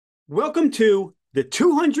Welcome to the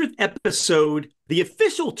 200th episode, the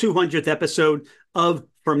official 200th episode of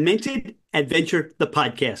Fermented Adventure, the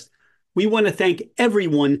podcast. We want to thank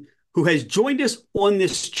everyone who has joined us on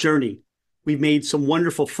this journey. We've made some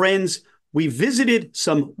wonderful friends. We visited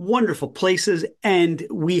some wonderful places, and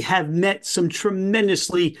we have met some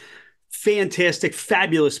tremendously fantastic,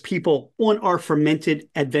 fabulous people on our Fermented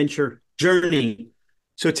Adventure journey.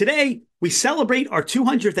 So today we celebrate our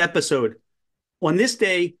 200th episode. On this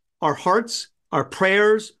day, our hearts, our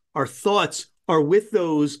prayers, our thoughts are with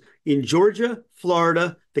those in Georgia,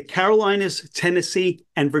 Florida, the Carolinas, Tennessee,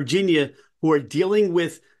 and Virginia who are dealing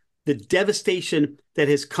with the devastation that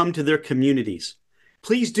has come to their communities.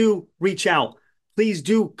 Please do reach out. Please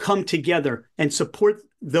do come together and support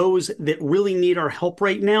those that really need our help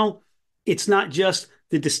right now. It's not just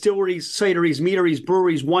the distilleries, cideries, meaderies,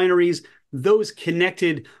 breweries, wineries, those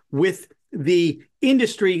connected with the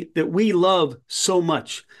industry that we love so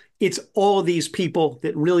much. It's all these people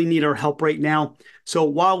that really need our help right now. So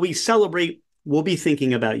while we celebrate, we'll be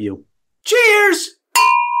thinking about you. Cheers!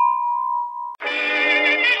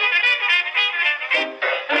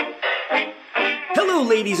 Hello,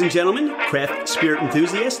 ladies and gentlemen, craft spirit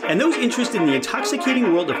enthusiasts, and those interested in the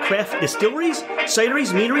intoxicating world of craft distilleries,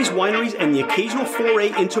 cideries, meaderies, wineries, and the occasional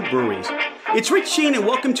foray into breweries. It's Rich Shane, and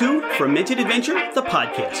welcome to Fermented Adventure, the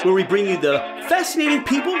podcast, where we bring you the fascinating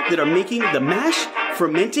people that are making the mash,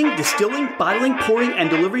 fermenting, distilling, bottling, pouring, and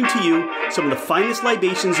delivering to you some of the finest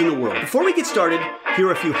libations in the world. Before we get started, here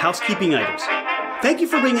are a few housekeeping items. Thank you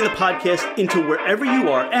for bringing the podcast into wherever you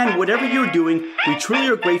are and whatever you're doing. We truly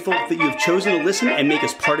are grateful that you have chosen to listen and make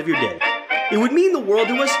us part of your day. It would mean the world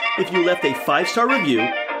to us if you left a 5-star review.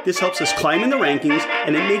 This helps us climb in the rankings,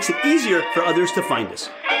 and it makes it easier for others to find us.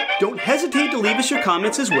 Don't hesitate to leave us your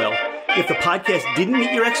comments as well. If the podcast didn't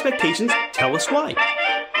meet your expectations, tell us why.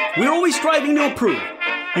 We're always striving to improve.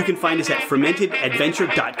 You can find us at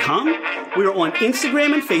fermentedadventure.com. We are on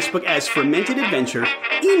Instagram and Facebook as Fermented Adventure.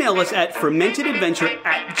 Email us at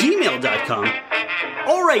fermentedadventure@gmail.com.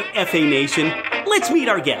 All right, FA Nation, let's meet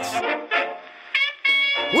our guests.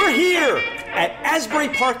 We're here at Asbury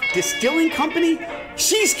Park Distilling Company.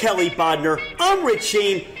 She's Kelly Bodnar. I'm Rich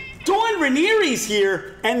Shane. Dawn Ranieri's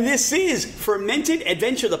here, and this is Fermented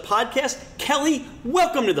Adventure, the podcast. Kelly,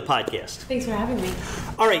 welcome to the podcast. Thanks for having me.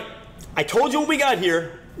 All right, I told you when we got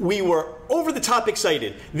here, we were over the top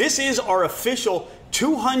excited. This is our official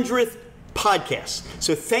 200th podcast.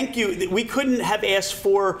 So thank you. We couldn't have asked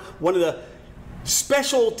for one of the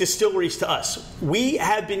special distilleries to us. We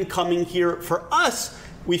have been coming here, for us,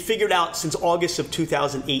 we figured out since August of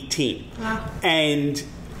 2018. Wow. And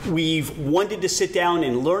we've wanted to sit down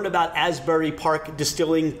and learn about Asbury Park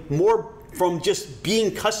Distilling more from just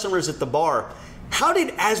being customers at the bar. How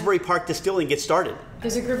did Asbury Park Distilling get started?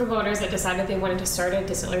 There's a group of owners that decided they wanted to start a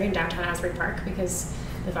distillery in downtown Asbury Park because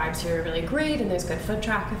the vibes here are really great and there's good foot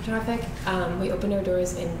traffic. We opened our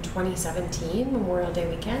doors in 2017, Memorial Day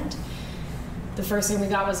weekend. The first thing we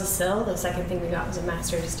got was a still. The second thing we got was a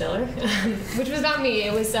master distiller, which was not me.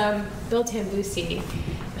 It was Bill Tambusi.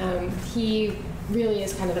 He really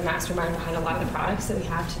is kind of the mastermind behind a lot of the products that we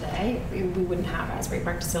have today. We wouldn't have Asbury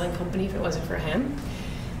Park Distilling Company if it wasn't for him.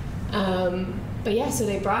 But yeah, so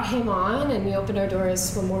they brought him on and we opened our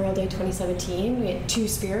doors Memorial Day 2017. We had 2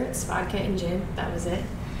 spirits, vodka and gin. That was it.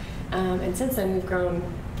 And since then we've grown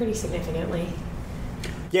pretty significantly.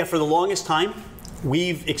 Yeah, for the longest time,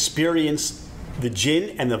 we've experienced the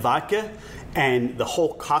gin and the vodka and the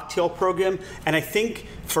whole cocktail program. And I think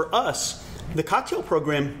for us, the cocktail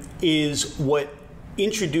program is what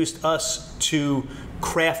introduced us to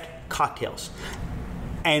craft cocktails.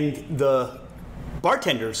 And the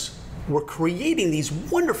bartenders were creating these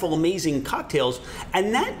wonderful, amazing cocktails,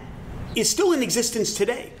 and that is still in existence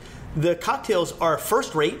today. The cocktails are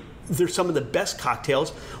first rate. They're some of the best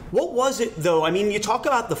cocktails. What was it, though? I mean, you talk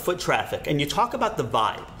about the foot traffic, and you talk about the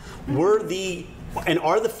vibe. Are the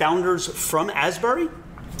founders from Asbury?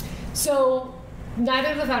 So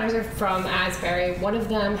neither of the founders are from Asbury. One of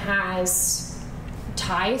them has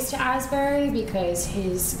ties to Asbury because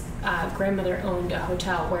his grandmother owned a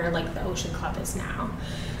hotel where like the Ocean Club is now.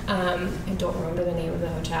 I don't remember the name of the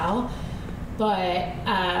hotel, but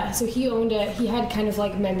so he owned it. He had kind of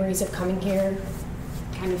like memories of coming here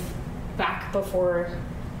kind of back before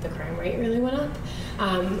the crime rate really went up.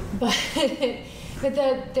 But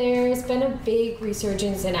there's been a big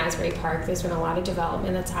resurgence in Asbury Park. There's been a lot of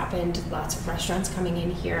development that's happened, lots of restaurants coming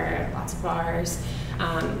in here, lots of bars.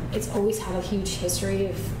 It's always had a huge history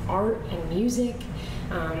of art and music.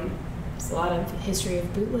 There's a lot of history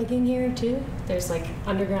of bootlegging here too. There's like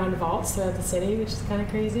underground vaults throughout the city, which is kind of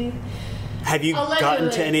crazy. Have you gotten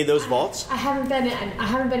to any of those vaults? I haven't been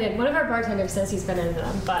in. One of our bartenders says he's been in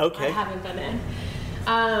them, but okay. I haven't been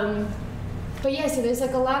in. But yeah, so there's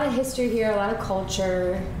like a lot of history here, a lot of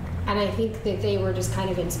culture, and I think that they were just kind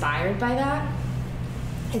of inspired by that.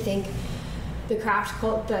 I think the craft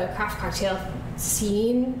cocktail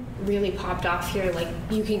scene really popped off here. Like,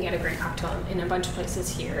 you can get a great cocktail in a bunch of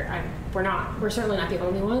places here. We're certainly not the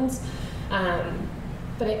only ones.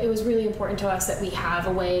 But it was really important to us that we have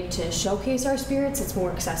a way to showcase our spirits. It's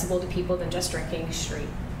more accessible to people than just drinking straight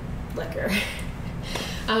liquor.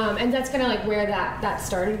 And that's kind of like where that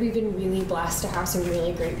started. We've been really blessed to have some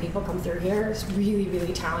really great people come through here. It's really,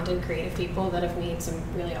 really talented, creative people that have made some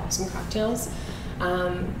really awesome cocktails.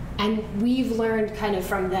 And we've learned kind of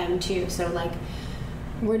from them too. So like,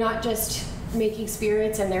 we're not just making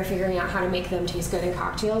spirits and they're figuring out how to make them taste good in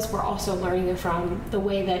cocktails. We're also learning from the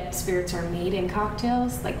way that spirits are made in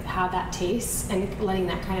cocktails, like how that tastes, and letting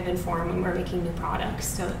that kind of inform when we're making new products.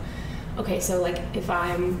 So, okay, so like if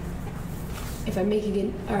I'm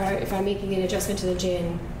making an adjustment to the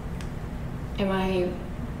gin, am I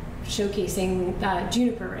showcasing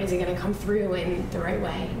juniper? Is it going to come through in the right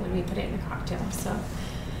way when we put it in a cocktail? So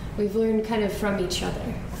we've learned kind of from each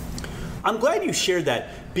other. I'm glad you shared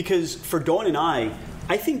that, because for Dawn and I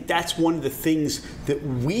think that's one of the things that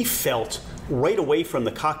we felt right away from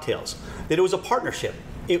the cocktails, that it was a partnership.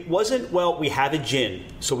 It wasn't, well, we have a gin,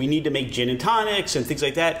 so we need to make gin and tonics and things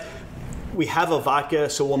like that. We have a vodka,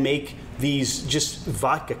 so we'll make these just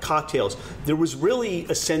vodka cocktails. There was really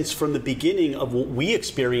a sense from the beginning of what we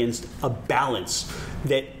experienced, a balance,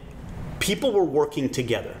 that people were working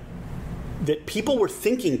together, that people were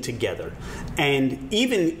thinking together, and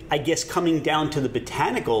even, I guess, coming down to the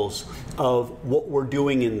botanicals of what we're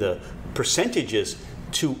doing in the percentages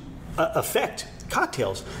to affect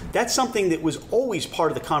cocktails. That's something that was always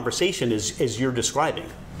part of the conversation as you're describing.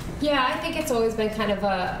 Yeah, I think it's always been kind of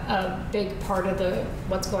a big part of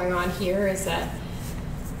what's going on here, is that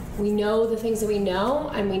we know the things that we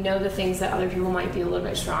know, and we know the things that other people might be a little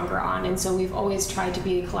bit stronger on. And so we've always tried to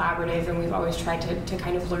be collaborative, and we've always tried to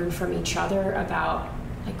kind of learn from each other about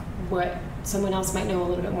like what someone else might know a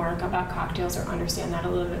little bit more about cocktails, or understand that a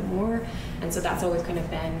little bit more. And so that's always kind of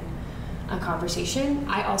been a conversation.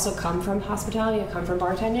 I also come from hospitality, I come from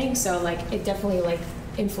bartending, so like it definitely like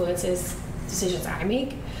influences decisions I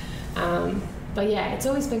make. But yeah, it's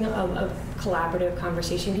always been a collaborative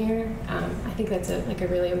conversation here. I think that's a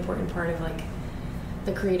really important part of like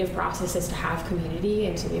the creative process, is to have community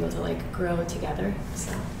and to be able to like grow together.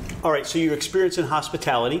 So. All right, so your experience in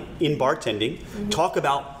hospitality, in bartending, talk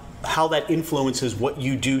about how that influences what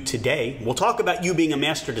you do today. We'll talk about you being a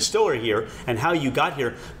master distiller here and how you got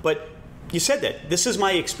here, but you said that this is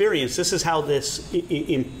my experience, this is how this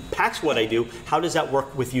impacts what I do. How does that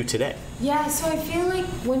work with you today? Yeah, so I feel like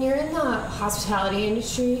when you're in the hospitality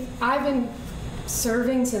industry, I've been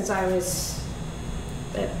serving since I was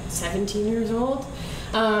 17 years old.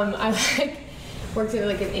 I worked at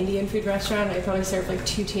like an Indian food restaurant. I probably served like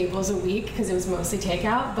 2 tables a week because it was mostly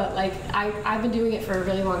takeout, but like I've been doing it for a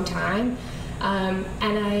really long time.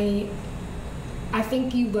 And I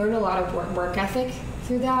think you learn a lot of work ethic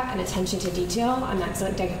through that, and attention to detail, and that's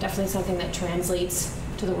like definitely something that translates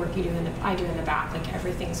to the work I do in the back. Like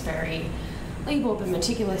everything's very labeled and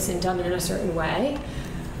meticulous and done in a certain way,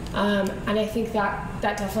 and I think that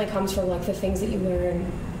definitely comes from like the things that you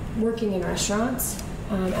learn working in restaurants,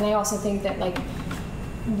 and I also think that like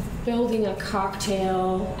building a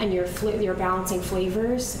cocktail and you're balancing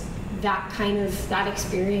flavors, that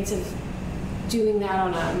experience of doing that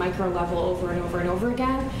on a micro level over and over and over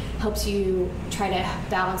again helps you try to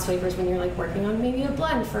balance flavors when you're like working on maybe a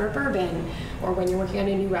blend for a bourbon, or when you're working on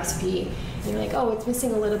a new recipe and you're like, oh, it's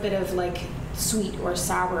missing a little bit of like sweet or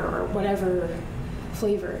sour or whatever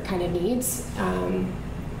flavor it kind of needs.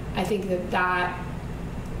 I think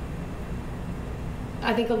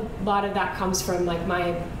a lot of that comes from like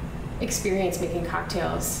my experience making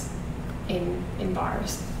cocktails in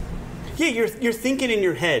bars. Yeah, you're thinking in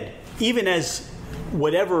your head, even as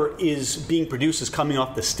whatever is being produced is coming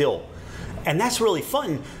off the still. And that's really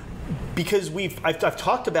fun, because I've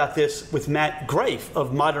talked about this with Matt Greif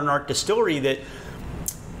of Modern Art Distillery, that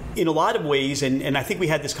in a lot of ways, and I think we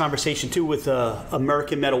had this conversation too with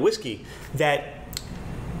American Metal Whiskey, that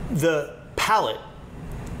the palate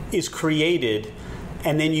is created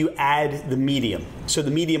and then you add the medium. So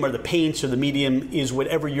the medium are the paints, or the medium is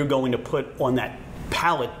whatever you're going to put on that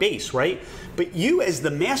palate base, right? But you, as the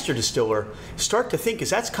master distiller, start to think, as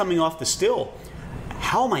that's coming off the still,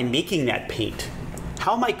 how am I making that paint?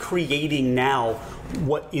 How am I creating now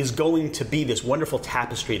what is going to be this wonderful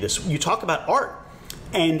tapestry? You talk about art.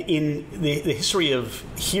 and in the history of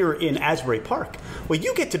here in Asbury Park. Well,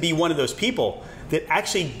 you get to be one of those people that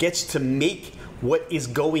actually gets to make what is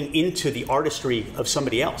going into the artistry of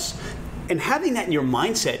somebody else. And having that in your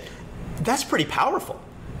mindset, that's pretty powerful.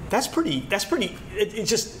 It's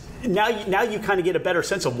just, now you kind of get a better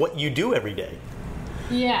sense of what you do every day.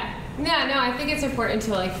 Yeah. Yeah, no, I think it's important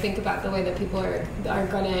to like think about the way that people are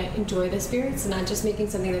going to enjoy the spirits, and not just making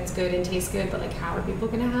something that's good and tastes good, but like how are people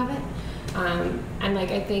going to have it? And like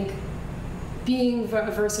I think being a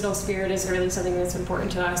versatile spirit is really something that's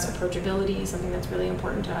important to us. Approachability is something that's really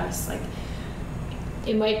important to us. Like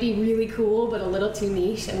it might be really cool, but a little too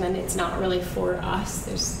niche, and then it's not really for us.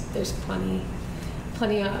 There's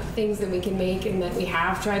plenty of things that we can make and that we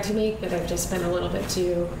have tried to make that have just been a little bit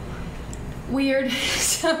too weird.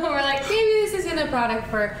 So we're like, maybe this isn't a product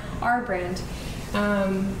for our brand.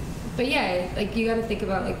 But yeah, like you got to think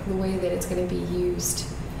about like the way that it's going to be used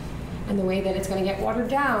and the way that it's going to get watered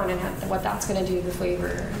down and what that's going to do to the flavor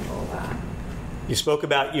and all that. You spoke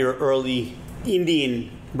about your early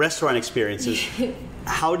Indian restaurant experiences.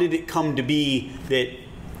 How did it come to be that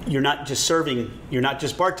you're not just serving, you're not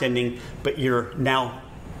just bartending, but you're now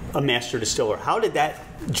a master distiller? How did that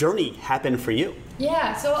journey happen for you?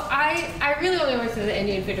 Yeah, so I really only worked at the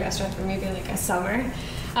Indian food restaurant for maybe like a summer.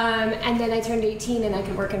 And then I turned 18 and I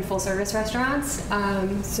could work in full service restaurants.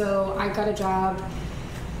 So I got a job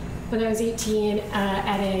when I was 18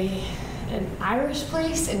 at an Irish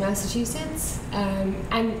place in Massachusetts.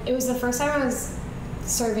 And it was the first time I was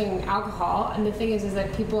serving alcohol. And the thing is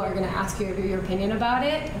that people are going to ask you your opinion about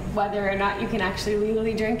it, whether or not you can actually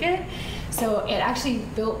legally drink it. So it actually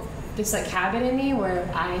built this like habit in me where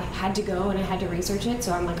I had to go and I had to research it.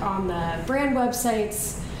 So I'm like on the brand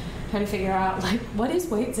websites trying to figure out like what is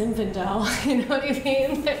White Zinfandel? You know what I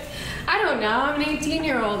mean? I don't know. I'm an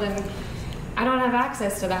 18-year-old and I don't have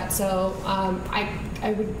access to that. So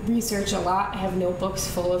I would research a lot. I have notebooks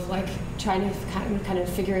full of like trying to kind of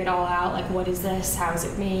figure it all out. Like what is this? How is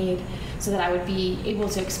it made? So that I would be able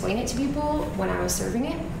to explain it to people when I was serving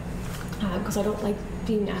it. Because I don't like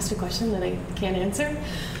being asked a question that I can't answer.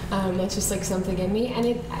 That's just like something in me. And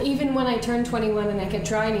even when I turned 21 and I could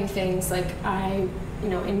try new things, like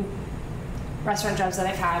in restaurant jobs that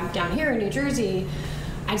I've had down here in New Jersey,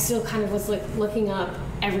 I still kind of was like looking up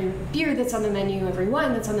every beer that's on the menu, every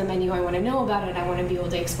wine that's on the menu. I want to know about it. I want to be able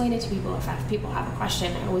to explain it to people. If people have a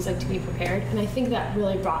question, I always like to be prepared. And I think that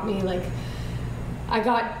really brought me like, I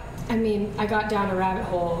got down a rabbit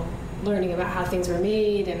hole learning about how things were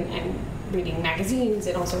made and reading magazines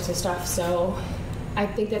and all sorts of stuff. So I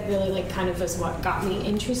think that really like kind of was what got me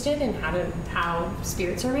interested in how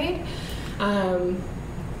spirits are made.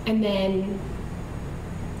 And then,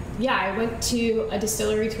 yeah, I went to a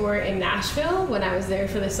distillery tour in Nashville when I was there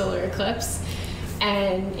for the solar eclipse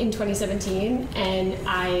and in 2017. And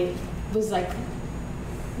I was like,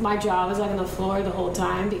 my jaw was like on the floor the whole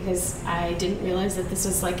time because I didn't realize that this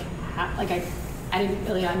was like I didn't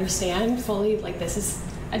really understand fully, like this is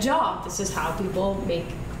a job. This is how people make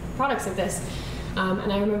products like this.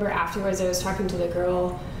 And I remember afterwards I was talking to the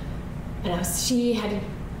girl and she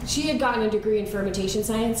had gotten a degree in fermentation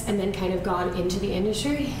science and then kind of gone into the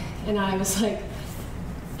industry. And I was like,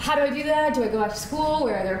 how do I do that? Do I go back to school?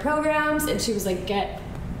 Where are there programs? And she was like, get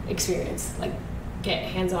experience, like get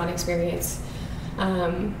hands-on experience.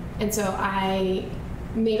 And so I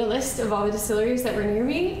made a list of all the distilleries that were near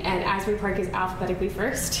me, and Asbury Park is alphabetically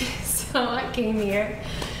first. So I came here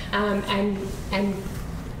and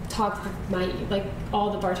talked my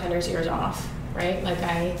all the bartenders' ears off, right? Like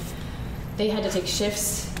they had to take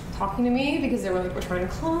shifts talking to me because they were like, we're trying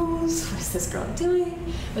to close. What is this girl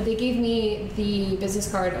doing? But they gave me the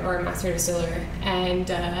business card of our master distiller,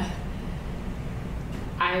 and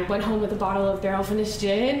I went home with a bottle of barrel finished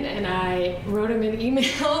gin, and I wrote him an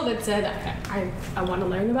email that said, I want to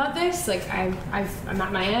learn about this. Like I'm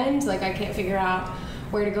at my end. Like I can't figure out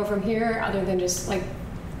where to go from here other than just like,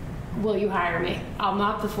 will you hire me? I'll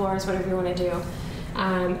mop the floors, whatever you want to do.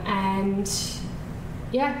 And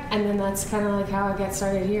yeah, and then that's kind of like how I got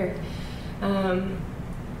started here.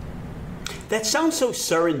 That sounds so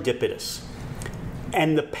serendipitous.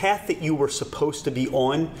 And the path that you were supposed to be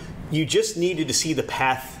on, you just needed to see the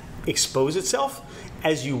path expose itself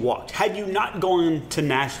as you walked. Had you not gone to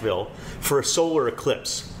Nashville for a solar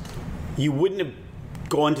eclipse, you wouldn't have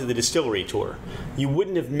gone to the distillery tour. You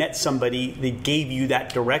wouldn't have met somebody that gave you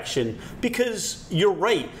that direction, because you're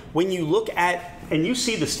right. When you look at, and you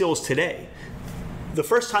see the stills today, the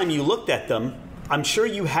first time you looked at them, I'm sure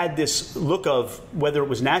you had this look of, whether it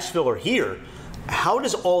was Nashville or here, how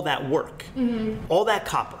does all that work? Mm-hmm. All that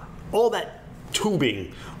copper, all that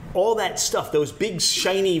tubing, all that stuff, those big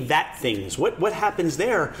shiny vat things, what happens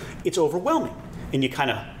there? It's overwhelming. And you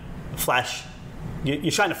kind of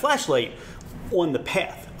you shine a flashlight on the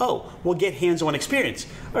path. Oh, we'll get hands-on experience.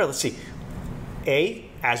 All right, let's see.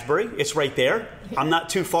 Asbury, it's right there. I'm not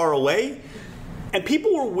too far away. And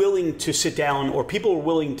people were willing to sit down, or people were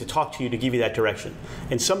willing to talk to you to give you that direction.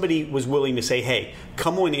 And somebody was willing to say, hey,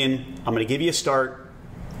 come on in, I'm going to give you a start,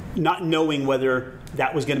 not knowing whether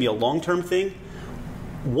that was going to be a long-term thing.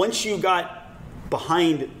 Once you got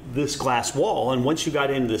behind this glass wall and once you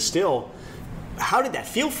got into the still, how did that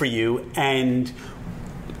feel for you? And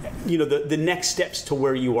the next steps to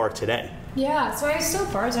where you are today? Yeah, so I was still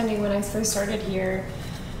bartending when I first started here,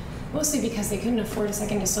 mostly because they couldn't afford a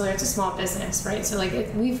second distillery. It's a small business, right? So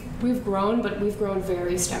we've grown, but we've grown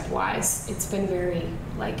very stepwise. It's been very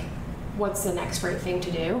what's the next right thing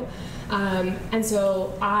to do? And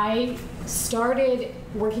so I started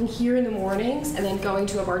working here in the mornings and then going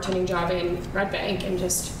to a bartending job in Red Bank and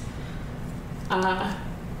just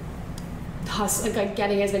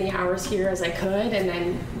getting as many hours here as I could, and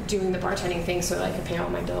then doing the bartending thing so that I could pay all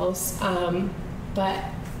my bills. But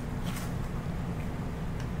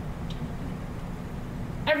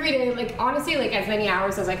every day, honestly, as many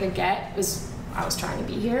hours as I could get I was trying to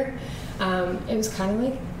be here. It was kind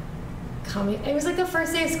of it was like the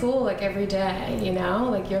first day of school, every day,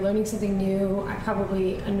 you're learning something new. I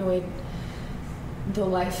probably annoyed the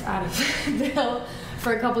life out of Bill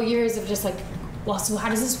for a couple years of just well, so how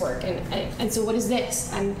does this work? And so what is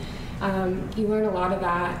this? And you learn a lot of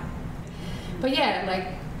that. But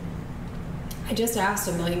yeah, I just asked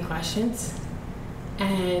a million questions.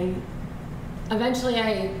 And eventually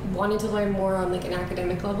I wanted to learn more on an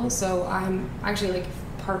academic level. So I'm actually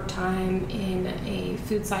part-time in a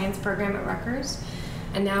food science program at Rutgers.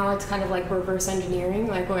 And now it's kind of reverse engineering,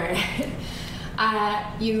 where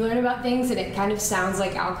you learn about things and it kind of sounds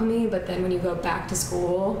like alchemy, but then when you go back to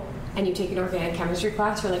school and you take an organic chemistry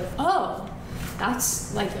class, you're oh,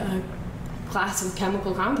 that's a class of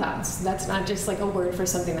chemical compounds. That's not just a word for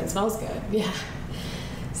something that smells good. Yeah.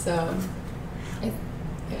 So,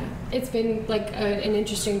 it's been an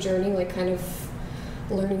interesting journey, kind of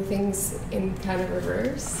learning things in kind of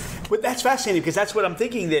reverse. But that's fascinating, because that's what I'm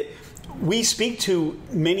thinking, that we speak to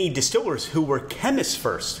many distillers who were chemists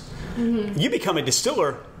first. Mm-hmm. You become a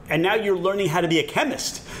distiller, and now you're learning how to be a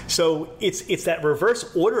chemist. So it's that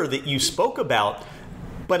reverse order that you spoke about.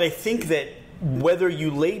 But I think that whether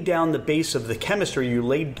you laid down the base of the chemistry, you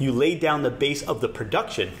laid down the base of the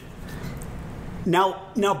production,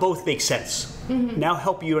 now both make sense. Mm-hmm. Now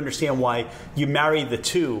help you understand why you marry the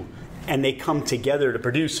two and they come together to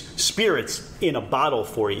produce spirits in a bottle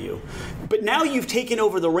for you. But now you've taken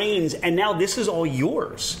over the reins, and now this is all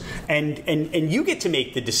yours. And you get to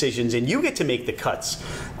make the decisions, and you get to make the cuts.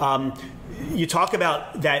 You talk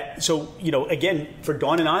about that. So, again, for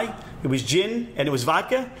Dawn and I, it was gin and it was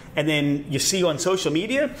vodka. And then you see on social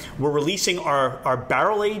media, we're releasing our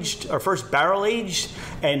first barrel aged.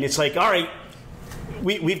 And it's all right,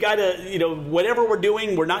 we've got to, whatever we're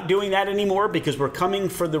doing, we're not doing that anymore because we're coming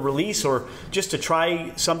for the release or just to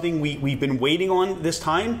try something we've been waiting on this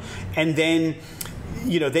time. And then,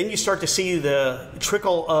 then you start to see the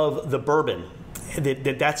trickle of the bourbon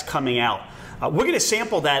that's coming out. We're going to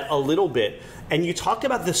sample that a little bit. And you talked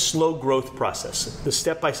about the slow growth process, the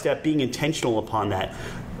step-by-step, being intentional upon that.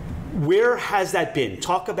 Where has that been?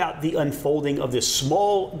 Talk about the unfolding of this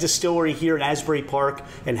small distillery here in Asbury Park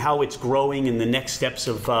and how it's growing and the next steps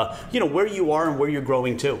of, where you are and where you're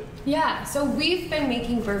growing to. Yeah, so we've been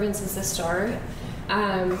making bourbon since the start.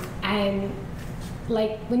 And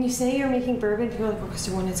when you say you're making bourbon, people are like,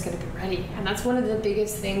 so when it's going to be ready? And that's one of the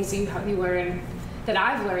biggest things you learn, that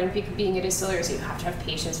I've learned being a distiller, is you have to have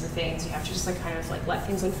patience for things. You have to just let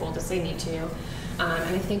things unfold as they need to.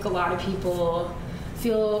 And I think a lot of people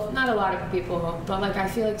not a lot of people, but I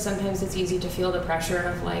feel sometimes it's easy to feel the pressure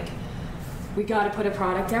of we got to put a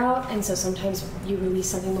product out, and so sometimes you release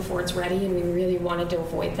something before it's ready, and we really wanted to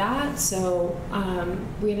avoid that. So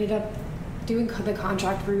we ended up doing the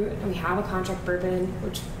contract route, and we have a contract bourbon,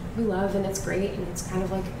 which we love, and it's great, and it's kind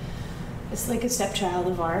of it's a stepchild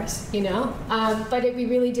of ours, But we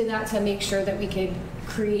really did that to make sure that we could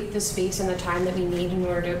create the space and the time that we need in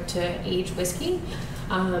order to age whiskey.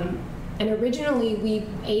 And originally, we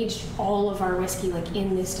aged all of our whiskey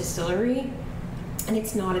in this distillery, and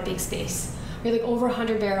it's not a big space. We had over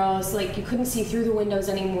 100 barrels. You couldn't see through the windows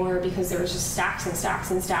anymore because there was just stacks and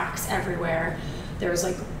stacks and stacks everywhere. There was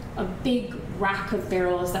a big rack of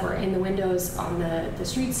barrels that were in the windows on the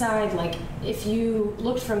street side. If you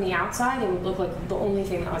looked from the outside, it would look like the only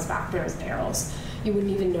thing that was back there was barrels. You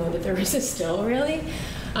wouldn't even know that there was a still, really.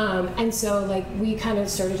 And so like we kind of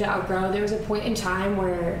started to outgrow. There was a point in time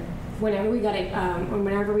where whenever we got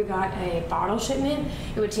a bottle shipment,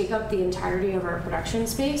 it would take up the entirety of our production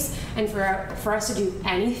space. And for us to do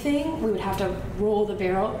anything, we would have to roll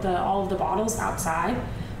all of the bottles outside.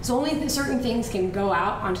 So only certain things can go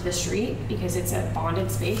out onto the street because it's a bonded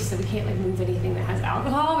space. So we can't like move anything that has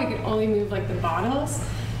alcohol. We can only move like the bottles.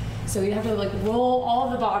 So we'd have to like roll all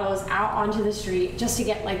of the bottles out onto the street just to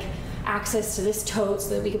get like access to this tote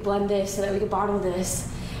so that we could blend this, so that we could bottle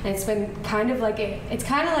this. And it's been kind of like it's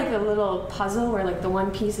kind of like a little puzzle where like the one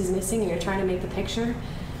piece is missing and you're trying to make the picture.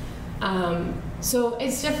 So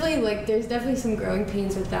it's definitely like, there's definitely some growing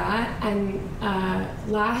pains with that. And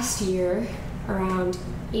last year, around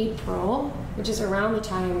April, which is around the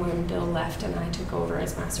time when Bill left and I took over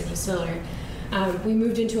as master distiller, we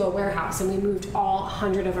moved into a warehouse, and we moved all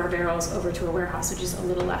 100 of our barrels over to a warehouse, which is a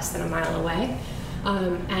little less than a mile away.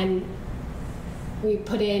 And we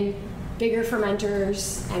put in bigger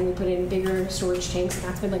fermenters, and we put in bigger storage tanks, and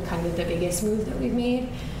that's been like kind of the biggest move that we've made.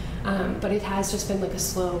 But it has just been like a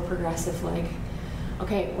slow, progressive, like,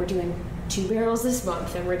 okay, we're doing 2 barrels this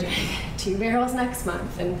month, and we're doing 2 barrels next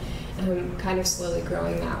month, and kind of slowly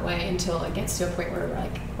growing that way until it gets to a point where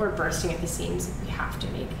we're bursting at the seams, and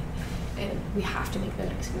we have to make the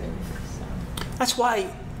next move. So. That's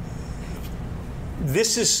why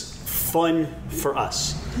this is fun for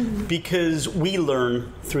us, because we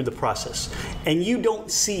learn through the process, and you don't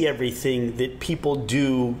see everything that people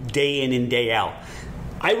do day in and day out.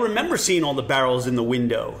 I remember seeing all the barrels in the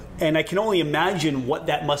window, and I can only imagine what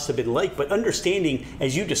that must have been like. But understanding,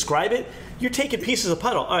 as you describe it, you're taking pieces of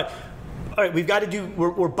puddle. All right, we've got to do,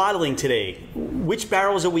 we're bottling today. Which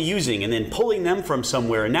barrels are we using? And then pulling them from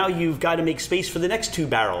somewhere. And now you've got to make space for the next 2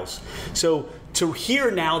 barrels. So to hear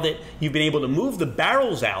now that you've been able to move the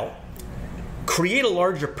barrels out, create a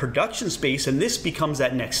larger production space, and this becomes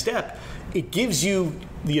that next step, it gives you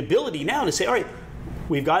the ability now to say, all right,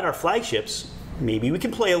 we've got our flagships. Maybe we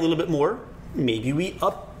can play a little bit more. Maybe we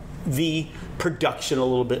up the production a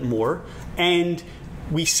little bit more. And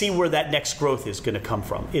we see where that next growth is going to come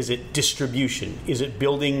from. Is it distribution? Is it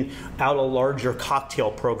building out a larger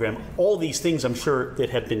cocktail program? All these things I'm sure that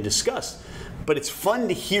have been discussed. But it's fun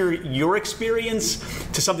to hear your experience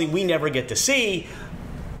to something we never get to see.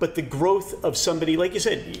 But the growth of somebody, like you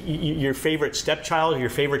said, your favorite stepchild or your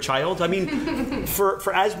favorite child. I mean,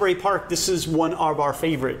 for Asbury Park, this is one of our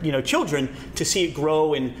favorite, children, to see it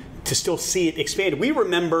grow and to still see it expand. We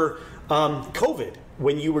remember COVID,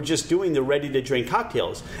 when you were just doing the ready-to-drink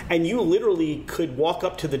cocktails, and you literally could walk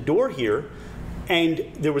up to the door here, and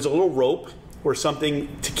there was a little rope or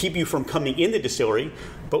something to keep you from coming in the distillery,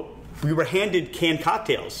 but we were handed canned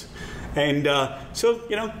cocktails. And so,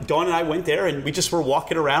 Dawn and I went there, and we just were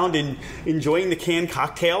walking around and enjoying the canned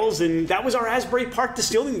cocktails. And that was our Asbury Park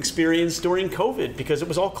distilling experience during COVID, because it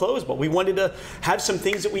was all closed. But we wanted to have some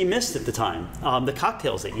things that we missed at the time. The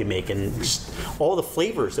cocktails that you make, and just all the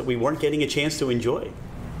flavors that we weren't getting a chance to enjoy.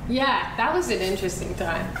 Yeah, that was an interesting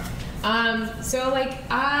time. So like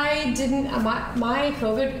I didn't, my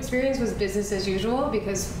COVID experience was business as usual,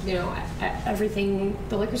 because, everything,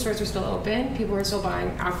 the liquor stores were still open. People were still buying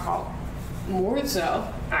alcohol. More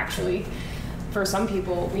so, actually, for some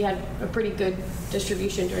people. We had a pretty good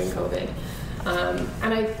distribution during COVID.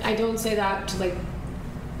 And I don't say that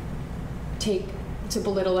to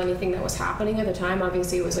belittle anything that was happening at the time.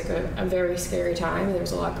 Obviously, it was like a very scary time, and there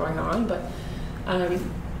was a lot going on, but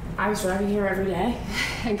I was driving here every day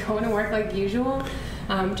and going to work like usual,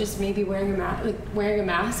 just maybe wearing a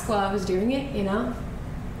mask while I was doing it,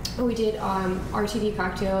 We did RTD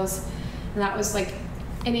cocktails, and that was like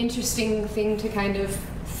an interesting thing to kind of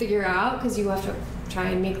figure out, because you have to try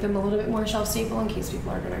and make them a little bit more shelf stable in case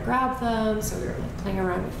people are going to grab them. So we were like playing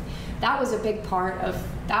around with that. Was a big part of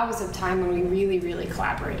that. Was a time when we really, really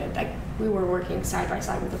collaborated. Like, we were working side by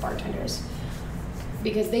side with the bartenders,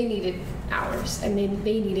 because they needed hours and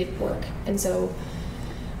they needed work, and so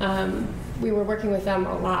we were working with them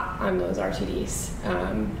a lot on those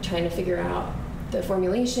RTDs, trying to figure out the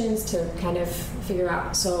formulations, to kind of figure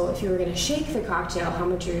out, so if you were going to shake the cocktail, how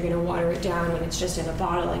much are you going to water it down when it's just in a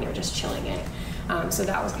bottle and you're just chilling it. So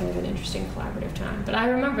that was kind of an interesting collaborative time. But I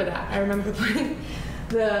remember that. I remember putting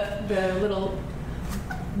the little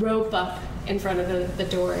rope up in front of the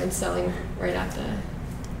door and selling right at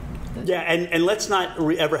the Yeah, and let's not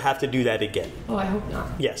ever have to do that again. Oh, I hope not.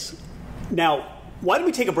 Yes. Now, why don't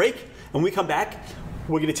we take a break? When we come back,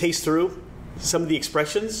 we're going to taste through some of the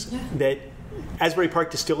expressions that Asbury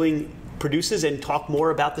Park Distilling produces and talk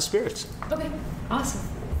more about the spirits. Okay, awesome.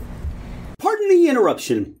 Pardon the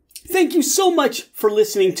interruption. Thank you so much for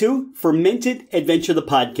listening to Fermented Adventure the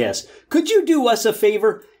podcast. Could you do us a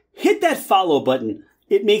favor? Hit that follow button.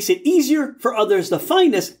 It makes it easier for others to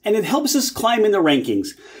find us, and it helps us climb in the rankings.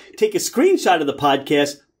 Take a screenshot of the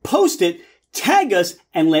podcast, post it, tag us,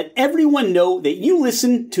 and let everyone know that you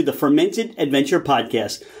listen to the Fermented Adventure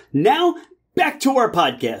podcast. Now, back to our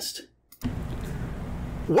podcast.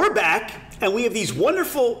 We're back, and we have these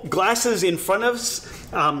wonderful glasses in front of us.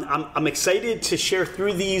 I'm excited to share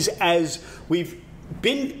through these as we've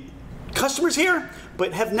been customers here,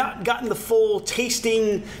 but have not gotten the full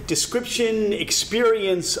tasting, description,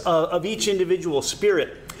 experience of each individual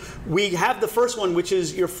spirit. We have the first one, which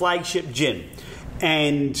is your flagship gin.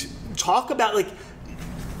 And talk about, like,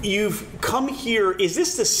 you've come here, is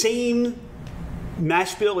this the same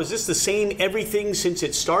mash bill? Is this the same everything since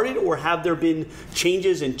it started, or have there been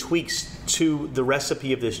changes and tweaks to the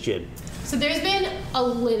recipe of this gin? So there's been a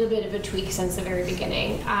little bit of a tweak since the very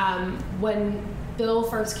beginning. When Bill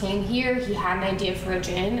first came here, he had an idea for a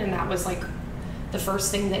gin, and that was like the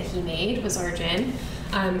first thing that he made was our gin.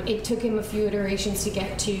 It took him a few iterations to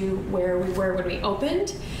get to where we were when we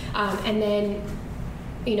opened, and then,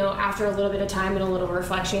 you know, after a little bit of time and a little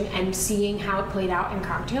reflection and seeing how it played out in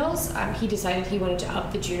cocktails, he decided he wanted to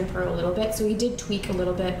up the juniper a little bit. So he did tweak a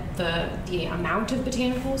little bit the amount of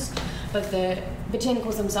botanicals, but the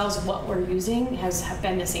botanicals themselves, what we're using, have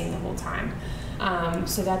been the same the whole time.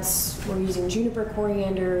 So we're using juniper,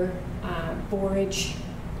 coriander, borage,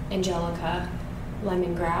 angelica,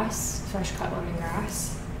 lemongrass, fresh cut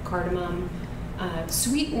lemongrass, cardamom,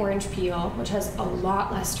 sweet orange peel, which has a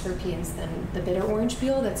lot less terpenes than the bitter orange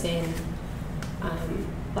peel that's in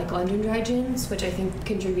like London dry gins, which I think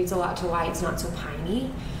contributes a lot to why it's not so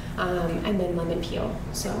piney, and then lemon peel.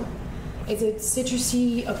 So it's a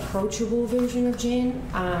citrusy, approachable version of gin.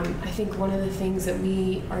 I think one of the things that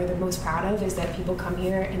we are the most proud of is that people come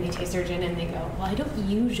here and they taste our gin and they go, well, I don't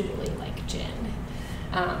usually like gin,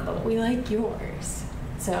 but we like yours.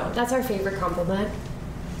 So that's our favorite compliment.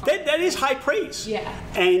 That is high praise. Yeah.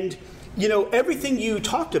 And, you know, everything you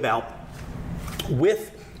talked about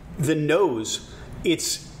with the nose,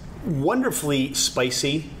 it's wonderfully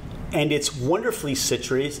spicy, and it's wonderfully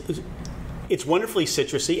citrusy. It's wonderfully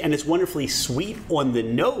citrusy, and it's wonderfully sweet on the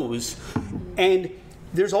nose. And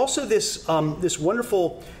there's also this this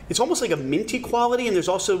wonderful, it's almost like a minty quality, and there's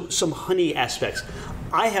also some honey aspects.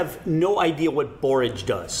 I have no idea what borage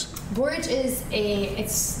does. Borage is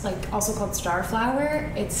it's like also called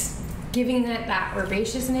starflower. It's giving that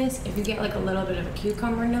herbaceousness. If you get like a little bit of a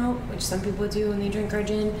cucumber note, which some people do when they drink our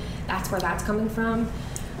gin, that's where that's coming from.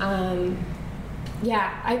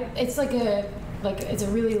 It's it's a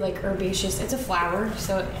really like herbaceous. It's a flower,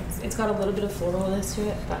 so it's got a little bit of floralness to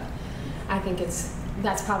it. But I think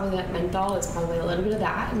that's probably that menthol. It's probably a little bit of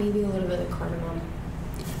that, and maybe a little bit of cardamom.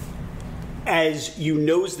 As you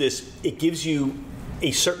nose this, it gives you a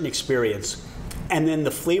certain experience. And then the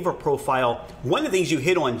flavor profile, one of the things you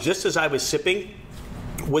hit on just as I was sipping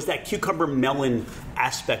was that cucumber melon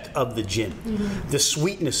aspect of the gin, the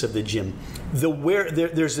sweetness of the gin.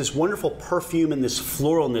 There's this wonderful perfume and this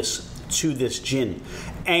floralness to this gin.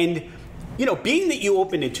 And, you know, being that you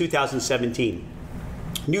opened in 2017,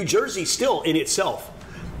 New Jersey still in itself,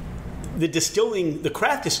 the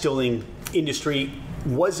craft distilling industry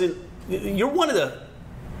wasn't, you're one of the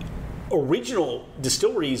original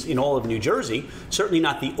distilleries in all of New Jersey, certainly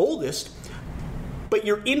not the oldest, but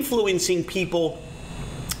you're influencing people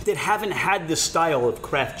that haven't had this style of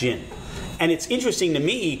craft gin. And it's interesting to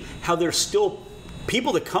me how there's still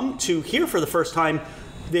people that come to here for the first time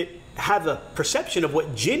that have a perception of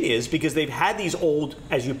what gin is because they've had these old,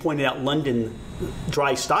 as you pointed out, London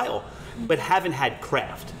dry style, but haven't had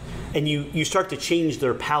craft. And you start to change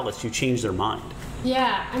their palates, you change their mind.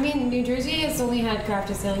 Yeah, I mean, New Jersey has only had craft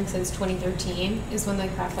distilling since 2013 is when the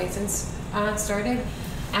craft license started.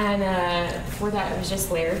 And before that, it was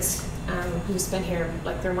just Laird's, who's been here,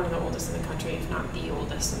 like they're one of the oldest in the country, if not the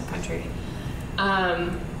oldest in the country.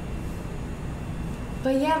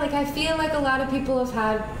 But yeah, like I feel like a lot of people have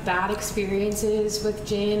had bad experiences with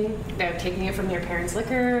gin. They're taking it from their parents'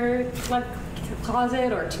 liquor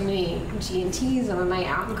closet or too many G&Ts on a night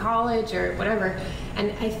out in college or whatever.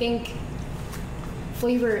 And I think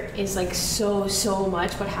flavor is like so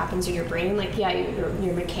much what happens in your brain. Like, yeah,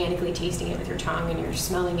 you're mechanically tasting it with your tongue and you're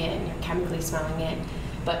smelling it and you're chemically smelling it,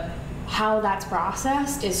 but how that's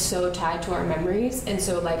processed is so tied to our memories. And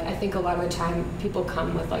so like I think a lot of the time people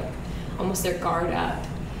come with like almost their guard up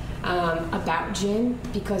about gin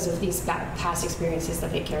because of these past experiences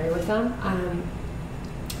that they carry with them.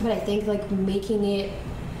 But I think like making it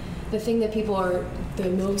the thing that people are the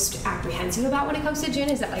most apprehensive about when it comes to gin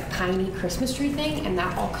is that like piney Christmas tree thing, and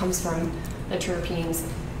that all comes from the terpenes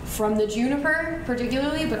from the juniper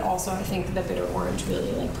particularly, but also I think the bitter orange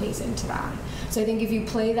really like plays into that. So I think if you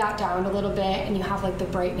play that down a little bit and you have like the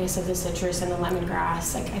brightness of the citrus and the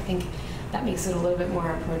lemongrass, like I think that makes it a little bit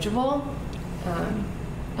more approachable,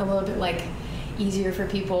 a little bit like easier for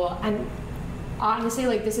people. And honestly,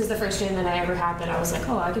 like this is the first gin that I ever had that I was like,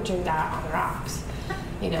 oh, I could drink that on the rocks,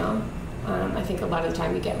 you know. I think a lot of the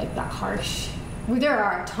time we get like that harsh. There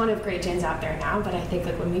are a ton of great gins out there now, but I think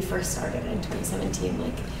like when we first started in 2017,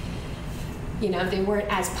 like, you know, they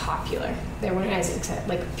weren't as popular. They weren't as,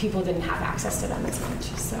 like, people didn't have access to them as much,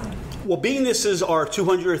 so. Well, being this is our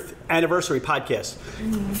 200th anniversary podcast,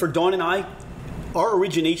 for Dawn and I, our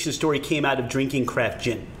origination story came out of drinking craft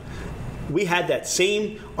gin. We had that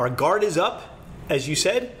same, our guard is up, as you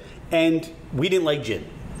said, and we didn't like gin.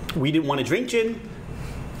 We didn't want to drink gin,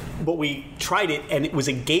 but we tried it, and it was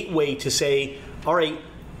a gateway to say, all right,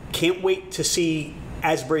 can't wait to see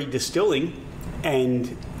Asbury Distilling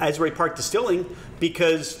and Asbury Park Distilling,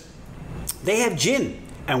 because they have gin,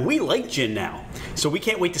 and we like gin now. So we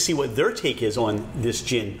can't wait to see what their take is on this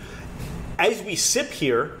gin. As we sip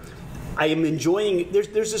here, I am enjoying, there's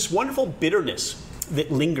this wonderful bitterness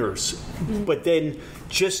that lingers, but then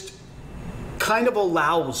just kind of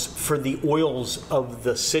allows for the oils of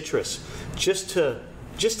the citrus just to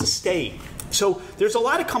stay. So there's a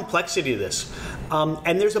lot of complexity to this.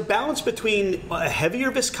 And there's a balance between a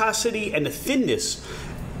heavier viscosity and a thinness,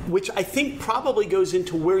 which I think probably goes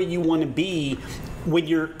into where you want to be when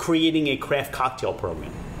you're creating a craft cocktail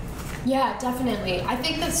program. Yeah, definitely. I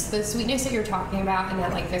think that's the sweetness that you're talking about and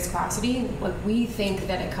that like viscosity, like we think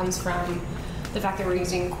that it comes from the fact that we're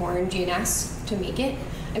using corn GNS to make it.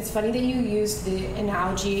 It's funny that you used the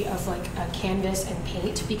analogy of like a canvas and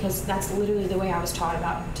paint, because that's literally the way I was taught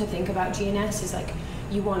about to think about GNS is like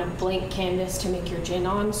you want a blank canvas to make your gin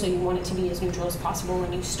on, so you want it to be as neutral as possible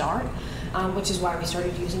when you start, which is why we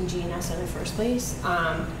started using GNS in the first place.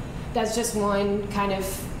 That's just one kind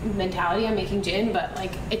of mentality on making gin, but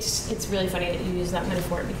like it's really funny that you use that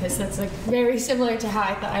metaphor, because that's like very similar to how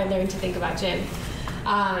I thought I learned to think about gin.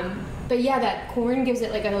 But yeah, that corn gives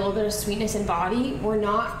it like a little bit of sweetness and body.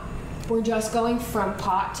 We're just going from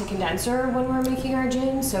pot to condenser when we're making our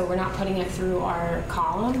gin, so we're not putting it through our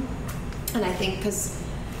column. And I think because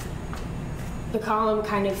the column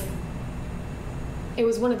kind of, it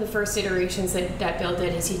was one of the first iterations that Bill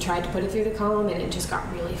did, is he tried to put it through the column and it just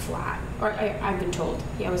got really flat. Or I've been told,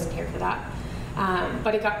 I wasn't here for that.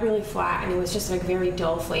 But it got really flat and it was just like very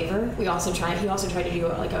dull flavor. He also tried to do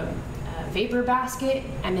like a vapor basket,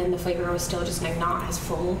 and then the flavor was still just like not as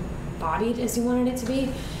full bodied as he wanted it to be.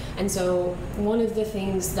 And so one of the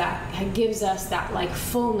things that gives us that like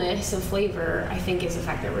fullness of flavor, I think, is the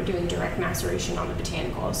fact that we're doing direct maceration on the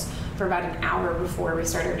botanicals for about an hour before we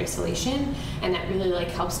start our distillation, and that really like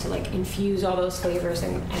helps to like infuse all those flavors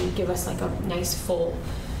and give us like a nice full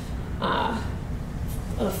palette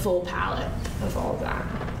of all of that.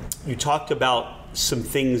 You talked about some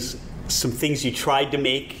things you tried to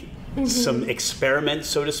make, some experiments,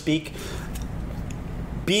 so to speak.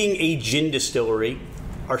 Being a gin distillery,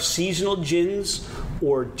 are seasonal gins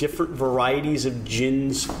or different varieties of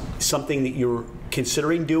gins something that you're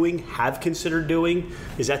considering doing, have considered doing?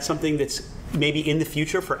 Is that something that's maybe in the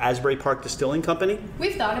future for Asbury Park Distilling Company?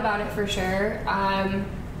 We've thought about it for sure.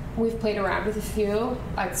 We've played around with a few.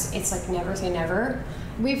 It's like never say never.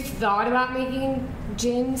 We've thought about making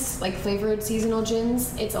gins, like flavored seasonal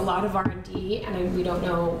gins. It's a lot of R&D, and we don't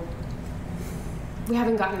know. We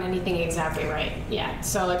haven't gotten anything exactly right yet.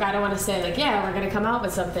 So like I don't want to say like, yeah, we're going to come out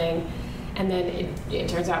with something, and then it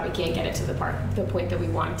turns out we can't get it to the point that we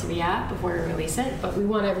want it to be at before we release it. But we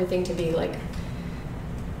want everything to be like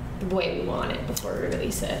the way we want it before we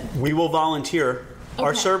release it. We will volunteer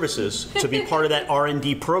our services to be part of that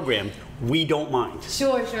R&D program. We don't mind.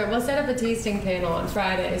 Sure. We'll set up a tasting panel on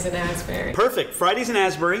Fridays in Asbury. Perfect. Fridays in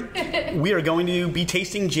Asbury. We are going to be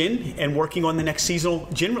tasting gin and working on the next seasonal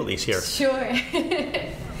gin release here. Sure.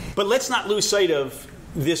 But let's not lose sight of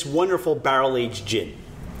this wonderful barrel-aged gin.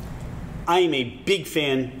 I am a big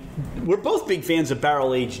fan. We're both big fans of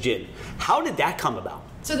barrel-aged gin. How did that come about?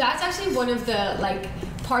 So that's actually one of the, like,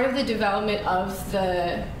 part of the development of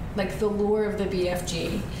the lure of the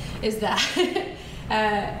BFG is that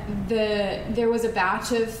there was a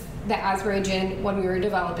batch of the Asbury gin when we were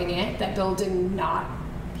developing it that Bill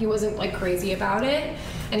he wasn't like crazy about it.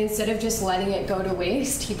 and instead of just letting it go to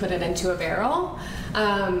waste, he put it into a barrel.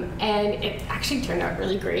 And it actually turned out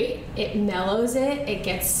really great. It mellows it. It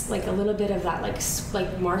gets like a little bit of that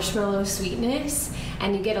like marshmallow sweetness,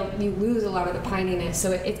 and you lose a lot of the pininess.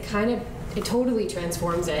 So it totally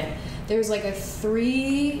transforms it. There's like a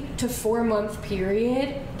 3 to 4 month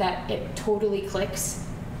period that it totally clicks,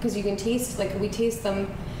 because you can taste, like we taste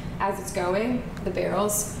them as it's going, the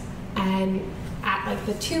barrels, and at like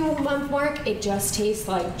the 2 month mark, it just tastes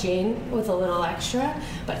like gin with a little extra.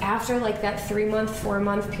 But after like that 3 month, 4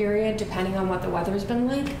 month period, depending on what the weather's been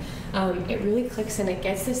like, it really clicks, and it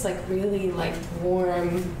gets this like really like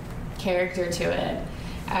warm character to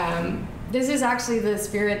it. This is actually the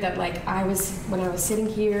spirit that like when I was sitting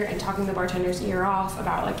here and talking the bartender's ear off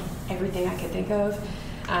about like everything I could think of,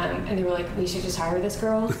 and they were like, we should just hire this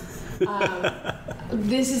girl.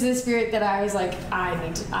 This is the spirit that I was like, I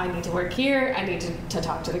need to work here. I need to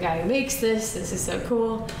talk to the guy who makes this. This is so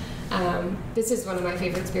cool. This is one of my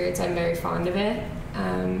favorite spirits. I'm very fond of it.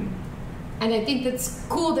 And I think that's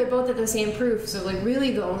cool. They're both at the same proof. So like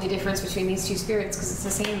really the only difference between these two spirits, because it's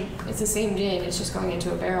the same gin, it's just going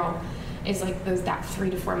into a barrel, is like that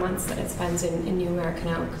 3 to 4 months that it spends in New American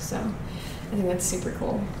oak. So I think that's super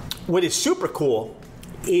cool. What is super cool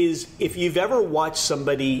is if you've ever watched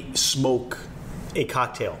somebody smoke a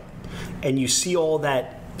cocktail and you see all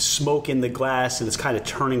that smoke in the glass and it's kind of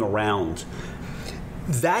turning around,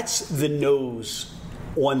 that's the nose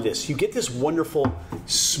on this. You get this wonderful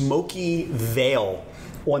smoky veil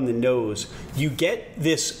on the nose. You get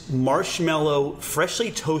this marshmallow,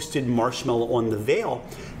 freshly toasted marshmallow on the veil,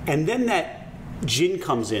 and then that gin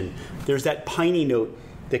comes in. There's that piney note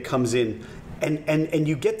that comes in. And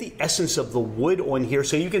you get the essence of the wood on here,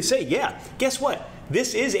 so you can say, yeah, guess what?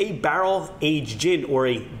 This is a barrel-aged gin, or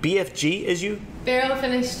a BFG, as you...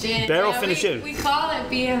 Barrel-finished gin. Barrel-finished gin. We call it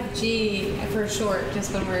BFG for short,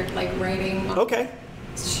 just when we're like writing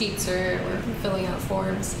sheets or filling out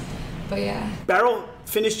forms. But yeah.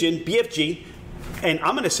 Barrel-finished gin, BFG, and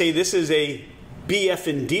I'm going to say this is a BF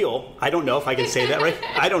and deal. I don't know if I can say that, right?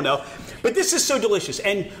 I don't know. But this is so delicious.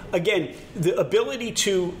 And again, the ability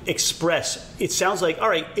to express, it sounds like, all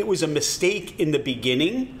right, it was a mistake in the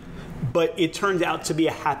beginning, but it turned out to be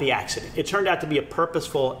a happy accident. It turned out to be a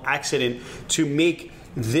purposeful accident to make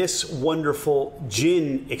this wonderful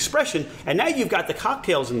gin expression. And now you've got the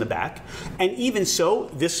cocktails in the back. And even so,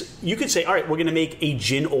 this, you could say, all right, we're going to make a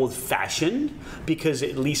gin old fashioned, because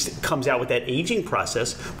at least it comes out with that aging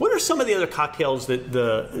process. What are some of the other cocktails that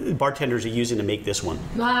the bartenders are using to make this one?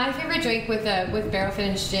 My favorite drink with barrel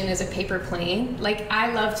finished gin is a paper plane. Like,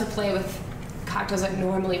 I love to play with cocktails that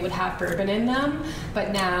normally would have bourbon in them,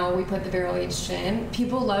 but now we put the barrel aged gin.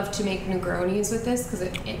 People love to make Negronis with this because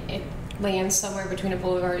it lands somewhere between a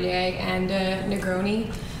Boulevardier and a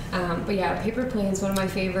Negroni. But yeah, paper plane is one of my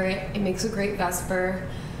favorite. It makes a great Vesper,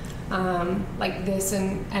 like this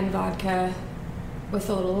and vodka with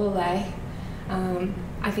a little lillet.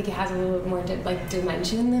 I think it has a little bit more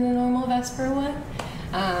dimension than a normal Vesper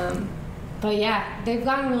would. But yeah, they've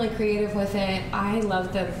gotten really creative with it. I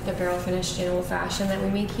love the barrel finished gin old fashioned that we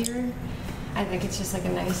make here. I think it's just like a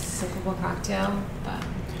nice sippable cocktail. But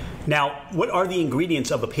now, what are the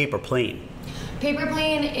ingredients of a paper plane? Paper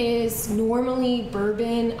plane is normally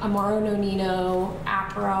bourbon, Amaro Nonino,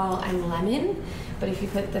 Aperol, and lemon. But if you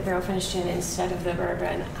put the barrel finished gin instead of the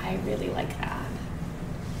bourbon, I really like that.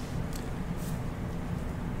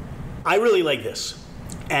 I really like this.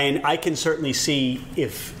 And I can certainly see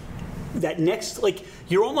if that next, like,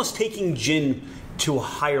 you're almost taking gin to a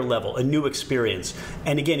higher level, a new experience.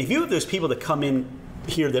 And again, if you have those people that come in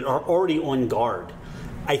here that are already on guard,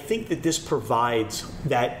 I think that this provides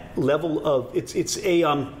that level of, it's a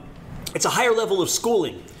higher level of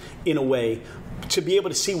schooling in a way to be able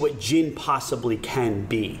to see what gin possibly can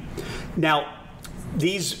be. Now,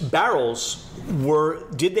 these barrels are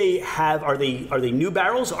they new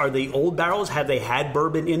barrels? Are they old barrels? Have they had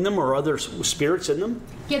bourbon in them or other spirits in them?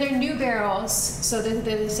 Yeah, they're new barrels. So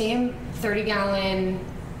they're the same 30-gallon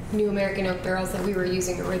New American oak barrels that we were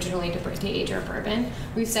using originally to age our bourbon.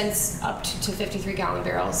 We've since upped to 53-gallon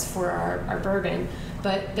barrels for our bourbon,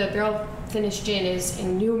 but the barrel finished gin is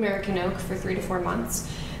in New American oak for 3 to 4 months.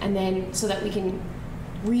 And then so that we can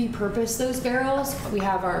repurpose those barrels, we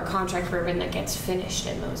have our contract bourbon that gets finished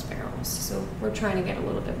in those barrels. So we're trying to get a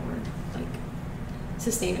little bit more like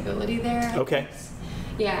sustainability there. Okay.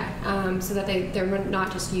 Yeah, so that they're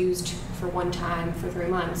not just used for one time for 3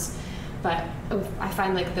 months. But I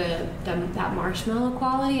find like that marshmallow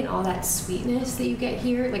quality and all that sweetness that you get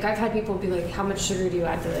here. Like I've had people be like, "How much sugar do you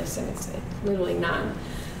add to this?" And it's literally none.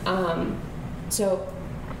 So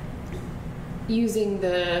using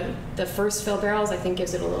the first fill barrels, I think,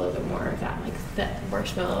 gives it a little bit more of that, like that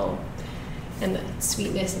marshmallow and the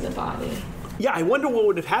sweetness in the body. Yeah, I wonder what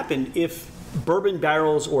would have happened if bourbon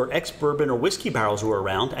barrels or ex-bourbon or whiskey barrels were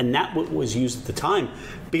around, and that was used at the time.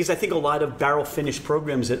 Because I think a lot of barrel finish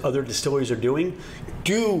programs that other distilleries are doing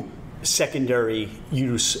do secondary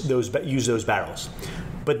use those barrels.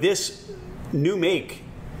 But this new make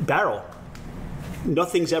barrel,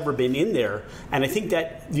 nothing's ever been in there, and I think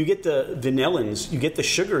that you get the vanillins, you get the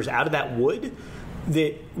sugars out of that wood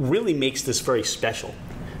that really makes this very special.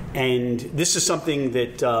 And this is something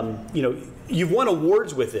that you've won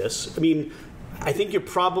awards with this. I mean, I think you're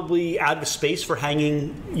probably out of space for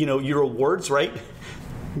hanging your awards, right?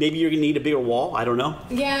 Maybe you're gonna need a bigger wall. I don't know.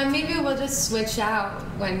 Yeah, maybe we'll just switch out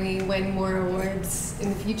when we win more awards in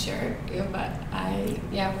the future. But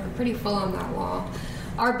we're pretty full on that wall.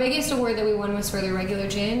 Our biggest award that we won was for the regular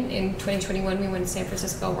gin. In 2021, we won San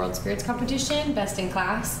Francisco World Spirits Competition, best in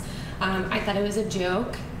class. I thought it was a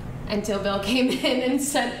joke until Bill came in and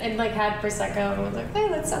had Prosecco and was like, hey,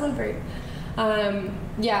 let's celebrate.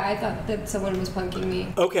 I thought that someone was punking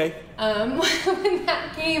me. Okay. When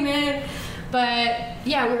that came in. But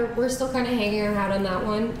yeah, we're still kind of hanging our hat on that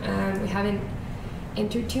one. We haven't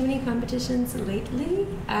entered too many competitions lately.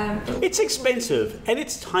 It's expensive and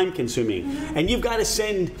it's time consuming, and you've got to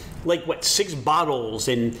send 6 bottles,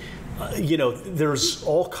 and there's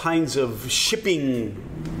all kinds of shipping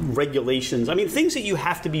regulations. I mean, things that you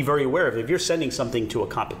have to be very aware of if you're sending something to a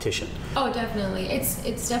competition. Oh, definitely.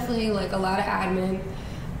 It's definitely a lot of admin,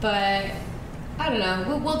 but I don't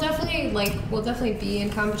know. We'll definitely be in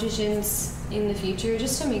competitions in the future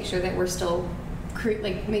just to make sure that we're still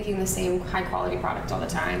making the same high quality product all the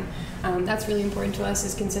time. That's really important to us,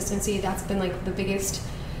 is consistency. That's been my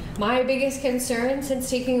biggest concern since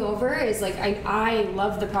taking over is I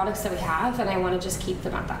love the products that we have, and I want to just keep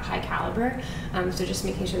them at that high caliber. So just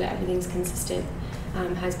making sure that everything's consistent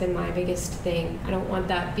has been my biggest thing. I don't want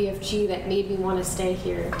that BFG that made me want to stay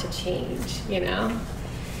here to change,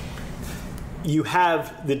 You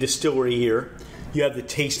have the distillery here. You have the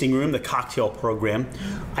tasting room, the cocktail program.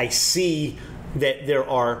 I see that there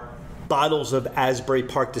are bottles of Asbury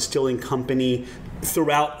Park Distilling Company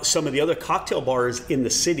throughout some of the other cocktail bars in the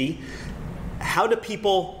city. How do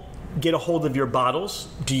people get a hold of your bottles?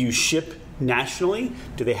 Do you ship nationally?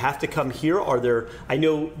 Do they have to come here? I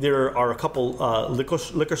know there are a couple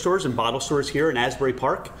liquor stores and bottle stores here in Asbury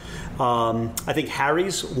Park. I think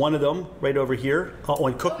Harry's one of them right over here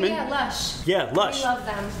on Cookman. Oh, yeah, Lush. Yeah, Lush. We love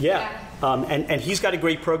them. Yeah. And he's got a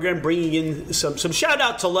great program, bringing in some shout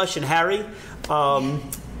out to Lush and Harry,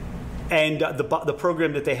 and the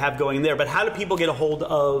program that they have going there. But how do people get a hold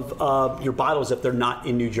of your bottles if they're not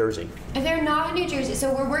in New Jersey? If they're not in New Jersey,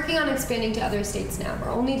 so we're working on expanding to other states now.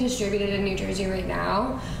 We're only distributed in New Jersey right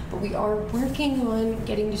now, but we are working on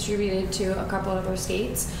getting distributed to a couple other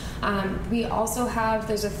states. We also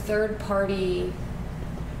there's a third-party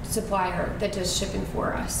supplier that does shipping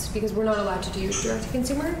for us, because we're not allowed to do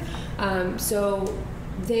direct-to-consumer. So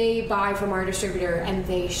they buy from our distributor, and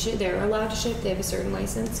they're allowed to ship. They have a certain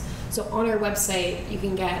license. So on our website, you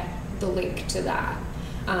can get the link to that.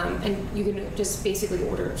 And you can just basically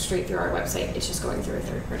order straight through our website. It's just going through a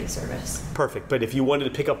third-party service. Perfect. But if you wanted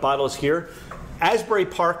to pick up bottles here, Asbury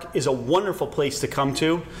Park is a wonderful place to come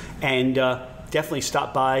to, and definitely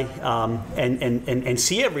stop by and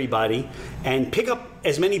see everybody and pick up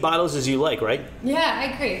as many bottles as you like, right? Yeah, I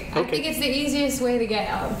agree. Okay. I think it's the easiest way to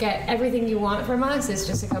get everything you want from us is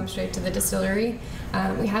just to come straight to the distillery.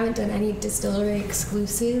 We haven't done any distillery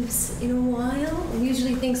exclusives in a while.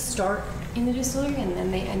 Usually things start in the distillery and then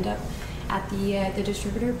they end up at the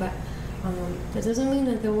distributor, but that doesn't mean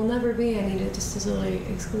that there will never be any distillery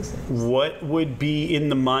exclusives. What would be in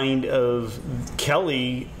the mind of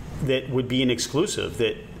Kelly that would be an exclusive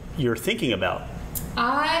that you're thinking about?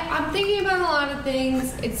 I'm thinking about a lot of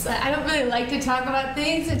things. I don't really like to talk about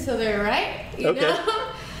things until they're right, you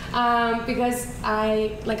know? Because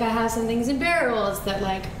I have some things in barrels that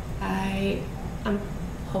I'm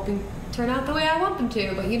hoping turn out the way I want them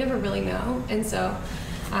to, but you never really know. And so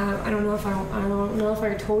I don't know if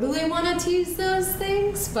I totally want to tease those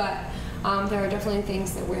things, but there are definitely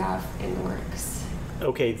things that we have in the works.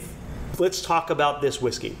 Okay, let's talk about this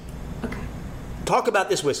whiskey. Okay. Talk about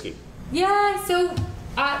this whiskey. Yeah, so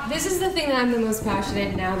this is the thing that I'm the most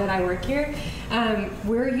passionate now that I work here.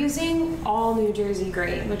 We're using all New Jersey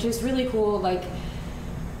grain, which is really cool. Like,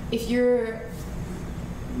 if you're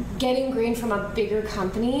getting grain from a bigger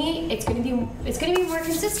company, it's gonna be more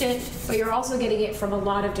consistent, but you're also getting it from a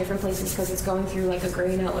lot of different places because it's going through like a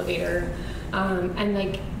grain elevator, and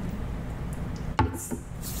like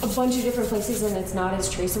a bunch of different places and it's not as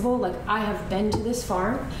traceable. Like, I have been to this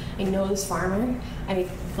farm, I know this farmer, I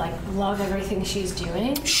like love everything she's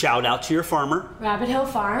doing. Shout out to your farmer. Rabbit Hill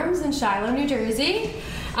Farms in Shiloh, New Jersey.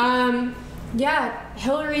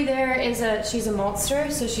 Hillary there she's a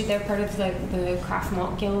maltster, so they're part of the craft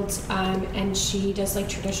malt guilds, and she does like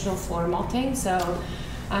traditional floor malting. So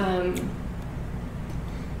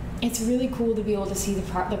it's really cool to be able to see the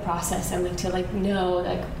process and like to like know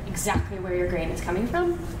like exactly where your grain is coming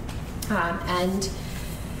from. And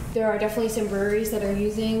there are definitely some breweries that are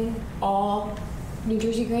using all New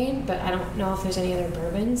Jersey grain, but I don't know if there's any other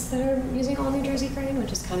bourbons that are using all New Jersey grain,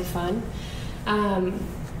 which is kind of fun.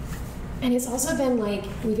 And it's also been like,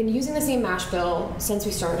 we've been using the same mash bill since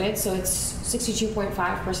we started, so it's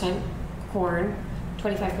 62.5% corn,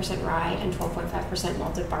 25% rye, and 12.5%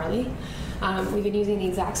 malted barley. We've been using the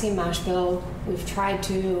exact same mash bill. We've tried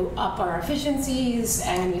to up our efficiencies,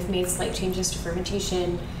 and we've made slight changes to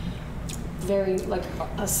fermentation. Very, like,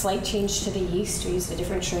 a slight change to the yeast. We used a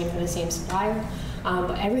different strain from the same supplier.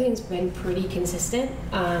 But everything's been pretty consistent.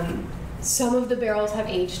 Some of the barrels have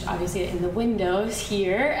aged, obviously, in the windows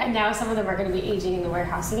here, and now some of them are going to be aging in the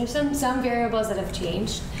warehouse. So there's some variables that have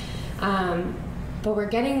changed. But we're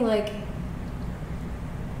getting, like,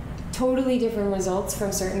 totally different results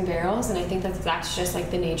from certain barrels, and I think that's just,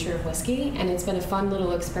 like, the nature of whiskey. And it's been a fun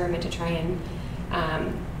little experiment to try and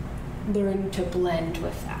learn to blend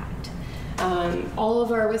with that. All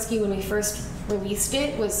of our whiskey, when we first released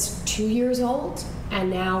it, was 2 years old. And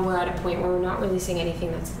now we're at a point where we're not releasing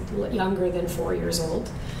anything that's younger than 4 years old.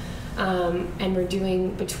 And we're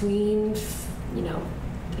doing between,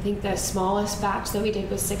 I think the smallest batch that we did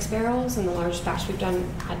was 6 barrels, and the largest batch we've done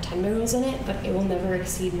had 10 barrels in it, but it will never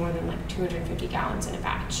exceed more than like 250 gallons in a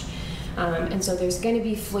batch. And so there's going to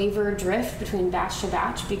be flavor drift between batch to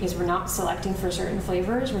batch because we're not selecting for certain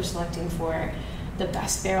flavors, we're selecting for the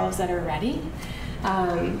best barrels that are ready.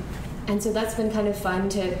 And so that's been kind of fun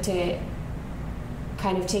to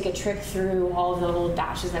kind of take a trip through all of the old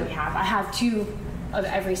batches that we have. I have 2 of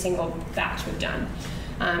every single batch we've done.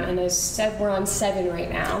 And we're on 7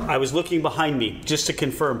 right now. I was looking behind me just to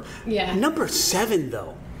confirm. Yeah. Number 7,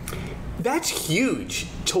 though, that's huge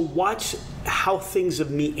to watch how things have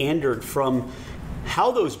meandered from how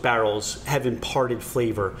those barrels have imparted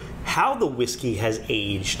flavor, how the whiskey has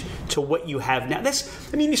aged to what you have now.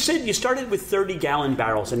 You said you started with 30-gallon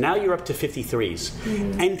barrels, and now you're up to 53s.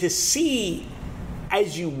 Mm-hmm. And to see,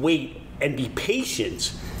 as you wait and be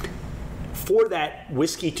patient for that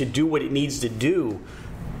whiskey to do what it needs to do,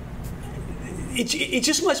 it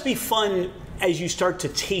just must be fun as you start to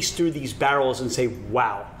taste through these barrels and say,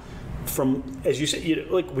 wow. From, as you said,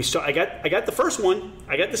 I got the first one,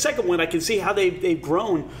 I got the second one, I can see how they've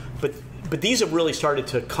grown, but these have really started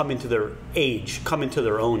to come into their age, come into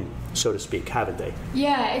their own, so to speak, haven't they?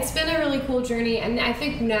 Yeah, it's been a really cool journey, and I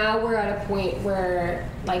think now we're at a point where,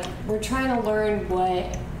 like, we're trying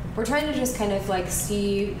to just kind of, like,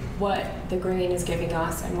 see what the grain is giving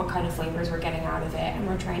us and what kind of flavors we're getting out of it, and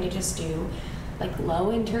we're trying to just do, like, low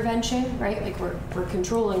intervention, right? Like, we're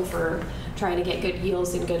controlling for trying to get good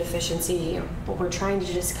yields and good efficiency, but we're trying to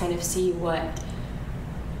just kind of see what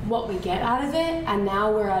we get out of it. And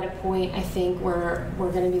now we're at a point, I think, where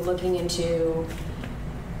we're going to be looking into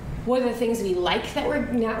what are the things we like that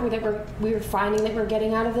we're finding that we're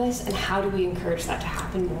getting out of this, and how do we encourage that to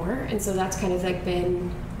happen more. And so that's kind of like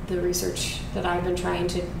been the research that I've been trying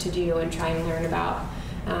to do and try and learn about.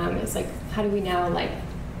 It's like, how do we now, like,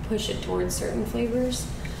 push it towards certain flavors.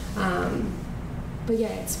 But yeah,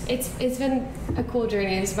 it's been a cool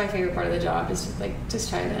journey. It's my favorite part of the job, is just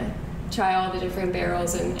trying to try all the different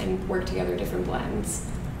barrels and work together different blends.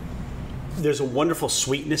 There's a wonderful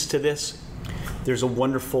sweetness to this. There's a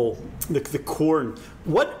wonderful, the corn.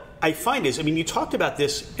 What I find is, you talked about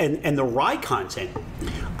this and the rye content.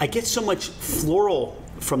 I get so much floral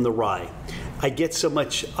from the rye. I get so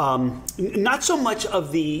much, not so much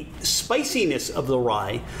of the spiciness of the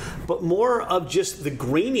rye, but more of just the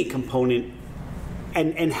grainy component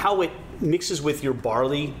and how it mixes with your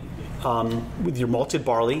barley, with your malted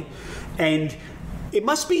barley. And it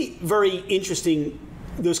must be very interesting,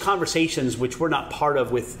 those conversations, which we're not part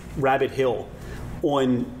of with Rabbit Hill,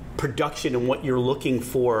 on production and what you're looking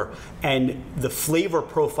for and the flavor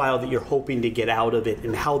profile that you're hoping to get out of it,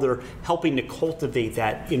 and how they're helping to cultivate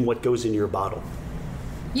that in what goes in your bottle.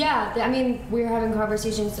 Yeah, we were having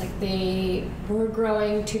conversations, like, they were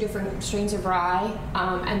growing 2 different strains of rye,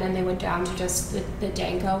 and then they went down to just the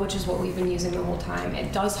Danko, which is what we've been using the whole time.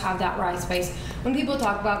 It does have that rye spice. When people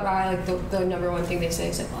talk about rye, like, the number one thing they say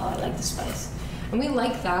is, like, well, I like the spice. And we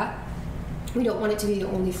like that. We don't want it to be the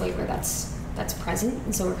only flavor that's present,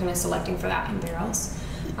 and so we're kind of selecting for that in barrels.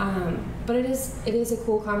 But it is a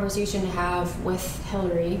cool conversation to have with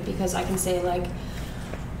Hillary, because I can say, like,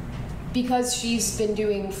 because she's been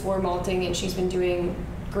doing floor malting and she's been doing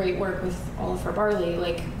great work with all of her barley,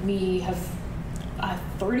 like, we have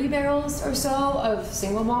 30 barrels or so of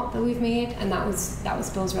single malt that we've made, and that was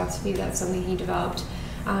Bill's recipe. That's something he developed.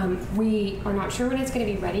 We are not sure when it's going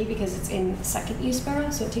to be ready because it's in second use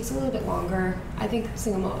barrel, so it takes a little bit longer. I think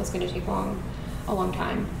single malt is going to take a long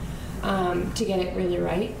time to get it really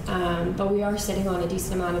right. But we are sitting on a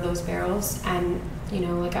decent amount of those barrels, and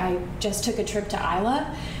like, I just took a trip to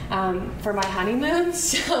Isla for my honeymoon,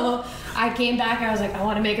 so I came back and I was like, I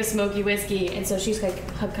want to make a smoky whiskey, and so she's like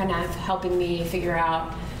kind of helping me figure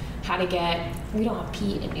out how to get, we don't have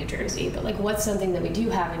peat in New Jersey, but like, what's something that we do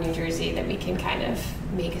have in New Jersey that we can kind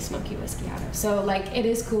of make a smoky whiskey out of. So like, it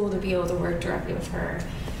is cool to be able to work directly with her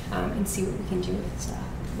and see what we can do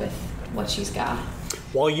with what she's got.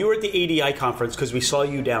 While you were at the ADI conference, because we saw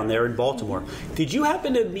you down there in Baltimore, did you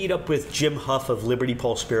happen to meet up with Jim Huff of Liberty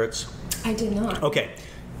Pole Spirits? I did not. Okay.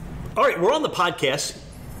 All right, we're on the podcast.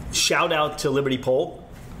 Shout out to Liberty Pole,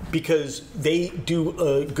 because they do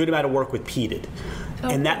a good amount of work with peated.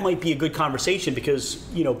 Okay. And that might be a good conversation because,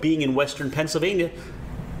 being in Western Pennsylvania,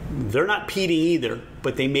 they're not peating either,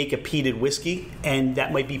 but they make a peated whiskey, and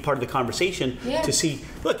that might be part of the conversation to see,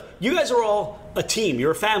 look, you guys are all a team.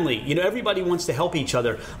 You're a family. Everybody wants to help each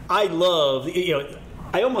other. I love,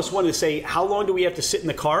 I almost wanted to say, how long do we have to sit in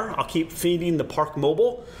the car? I'll keep feeding the Park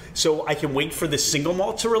Mobile so I can wait for the single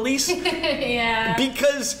malt to release. Yeah.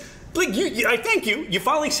 Because, like, I thank you. You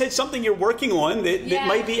finally said something you're working on that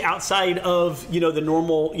might be outside of, the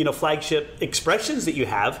normal, flagship expressions that you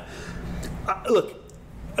have. Look,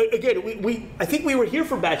 again, I think we were here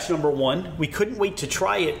for batch number 1. We couldn't wait to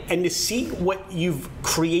try it, and to see what you've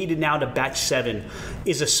created now to batch 7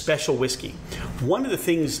 is a special whiskey. One of the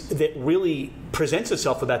things that really presents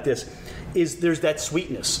itself about this is there's that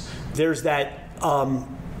sweetness, there's that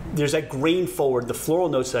grain forward, the floral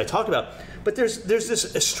notes that I talked about, but there's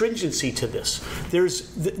this astringency to this.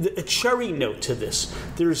 There's a cherry note to this.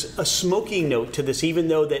 There's a smoky note to this, even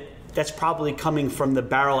though that's probably coming from the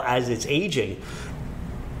barrel as it's aging.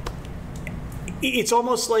 It's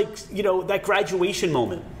almost like, that graduation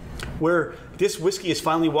moment where this whiskey has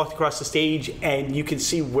finally walked across the stage and you can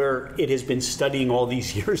see where it has been studying all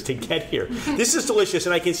these years to get here. This is delicious,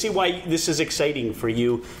 and I can see why this is exciting for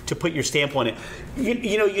you to put your stamp on it.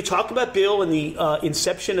 You talk about Bill and the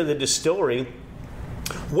inception of the distillery.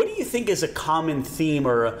 What do you think is a common theme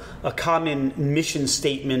or a common mission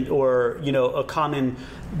statement or, a common,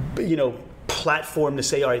 platform to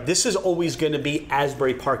say, all right, this is always going to be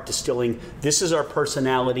Asbury Park Distilling. This is our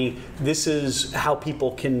personality. This is how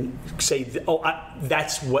people can say,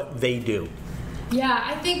 that's what they do. Yeah,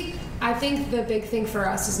 I think the big thing for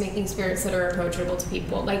us is making spirits that are approachable to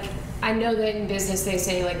people. Like, I know that in business they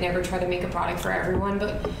say, like, never try to make a product for everyone,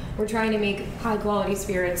 but we're trying to make high quality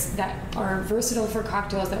spirits that are versatile for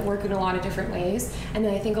cocktails, that work in a lot of different ways. And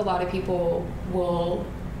then I think a lot of people will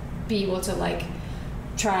be able to, like,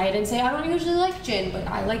 try it and say, I don't usually like gin, but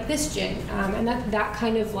I like this gin. And that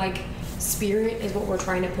kind of, like, spirit is what we're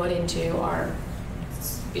trying to put into our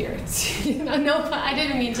spirits. No, I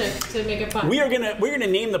didn't mean to make a pun. We're gonna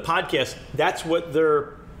name the podcast. That's what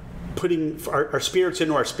they're putting our spirits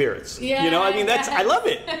into our spirits. Yeah, I love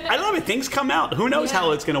it. I love it. Things come out. Who knows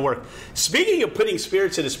how it's gonna work. Speaking of putting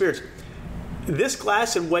spirits into spirits, this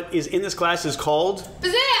glass and what is in this glass is called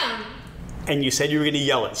Pizzam. And you said you were going to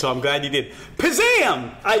yell it, so I'm glad you did.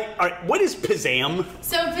 Pizzam! What is Pizzam?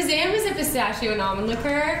 So Pizzam is a pistachio and almond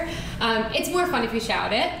liqueur. It's more fun if you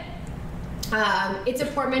shout it. It's a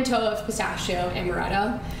portmanteau of pistachio and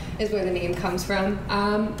amaretto is where the name comes from.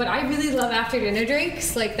 But I really love after dinner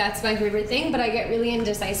drinks. Like, that's my favorite thing, but I get really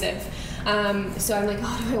indecisive. So I'm like,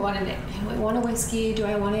 do I want a whiskey? Do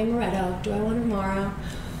I want an amaretto? Do I want a Amaro?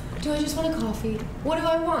 Do I just want a coffee? What do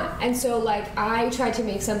I want? And so, like, I tried to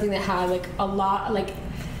make something that had, like, a lot, like,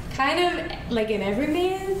 kind of like an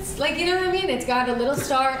everyman's, like, you know what I mean? It's got a little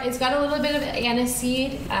star, it's got a little bit of anise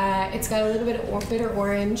seed, it's got a little bit of bitter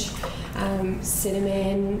orange,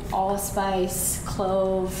 cinnamon, allspice,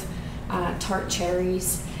 clove, tart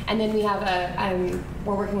cherries. And then we have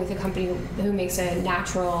we're working with a company who makes a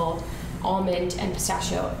natural almond and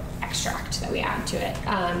pistachio extract that we add to it.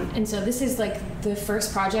 And so this is like the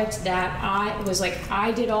first project that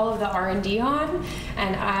I did all of the R&D on,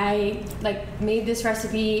 and I like made this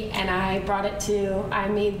recipe and I brought it to,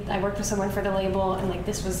 I worked with someone for the label, and like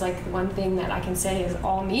this was like one thing that I can say is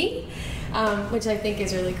all me, which I think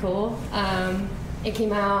is really cool. It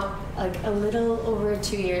came out like a little over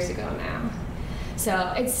 2 years ago now. So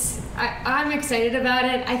I'm excited about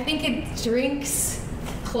it. I think it drinks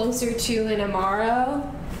closer to an Amaro,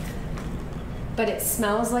 but it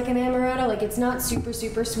smells like an Amaretto. Like, it's not super,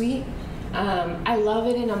 super sweet. I love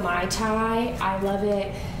it in a Mai Tai. I love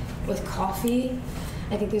it with coffee.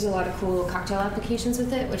 I think there's a lot of cool cocktail applications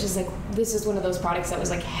with it, which is like, this is one of those products that was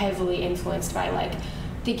like heavily influenced by like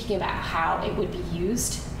thinking about how it would be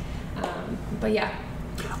used. But yeah.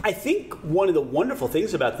 I think one of the wonderful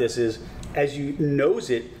things about this is, as you nose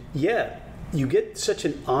it, you get such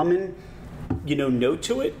an almond, note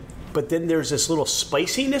to it, but then there's this little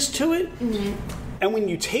spiciness to it. Mm-hmm. And when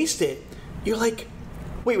you taste it, you're like,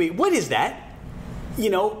 wait, what is that?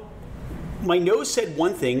 My nose said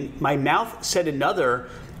one thing, my mouth said another,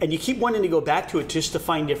 and you keep wanting to go back to it just to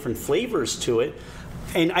find different flavors to it.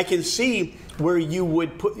 And I can see where you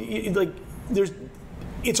would put,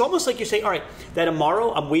 it's almost like you say, all right, that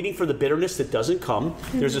Amaro, I'm waiting for the bitterness that doesn't come.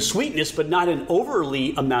 Mm-hmm. There's a sweetness, but not an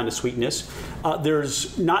overly amount of sweetness.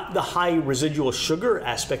 There's not the high residual sugar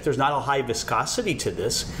aspect. There's not a high viscosity to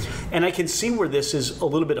this. And I can see where this is a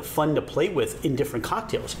little bit of fun to play with in different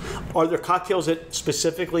cocktails. Are there cocktails that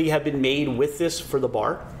specifically have been made with this for the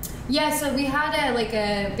bar? Yeah, so we had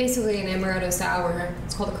basically an Amaretto sour.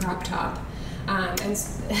 It's called a Crop Top.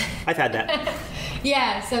 I've had that.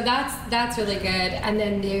 Yeah, so that's really good. And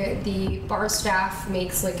then the bar staff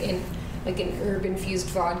makes like an herb infused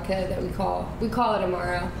vodka that we call it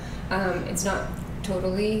Amaro. It's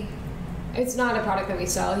not a product that we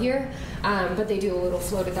sell here, but they do a little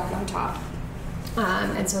float of that on top.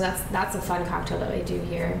 And so that's a fun cocktail that we do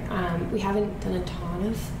here. We haven't done a ton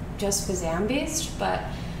of just Fazam based, but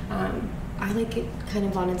I like it kind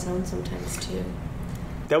of on its own sometimes too.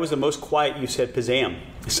 That was the most quiet you said Pazam.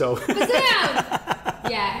 So Pazam!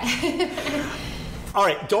 Yeah. All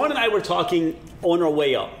right, Dawn and I were talking on our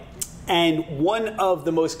way up, and one of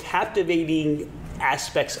the most captivating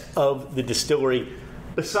aspects of the distillery,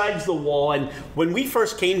 besides the wall, and when we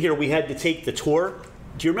first came here, we had to take the tour.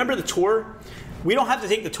 Do you remember the tour? We don't have to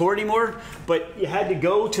take the tour anymore, but you had to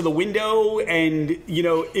go to the window, and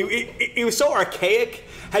it was so archaic.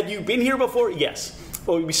 Had you been here before? Yes.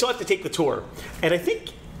 Well, we still have to take the tour, and I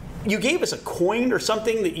think you gave us a coin or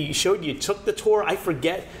something that you showed you took the tour. I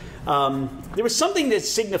forget. There was something that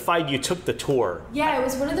signified you took the tour. Yeah, it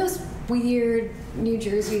was one of those weird New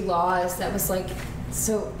Jersey laws that was like,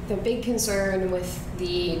 so the big concern with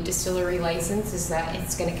the distillery license is that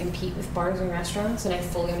it's going to compete with bars and restaurants, and I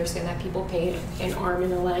fully understand that people pay an arm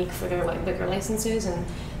and a leg for their liquor licenses, and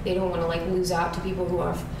they don't want to lose out to people who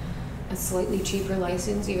have a slightly cheaper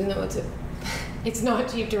license, even though it's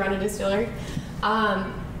not cheap to run a distillery.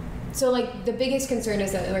 So the biggest concern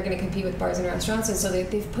is that they're going to compete with bars and restaurants, and so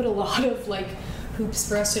they've put a lot of hoops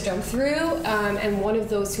for us to jump through, and one of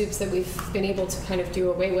those hoops that we've been able to kind of do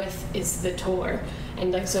away with is the tour.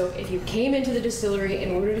 And so if you came into the distillery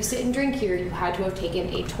in order to sit and drink here, you had to have taken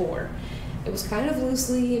a tour. It was kind of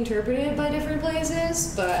loosely interpreted by different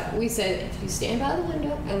places, but we said if you stand by the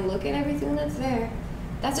window and look at everything that's there,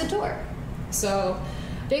 that's a tour. So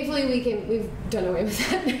thankfully we've done away with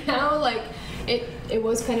that now. It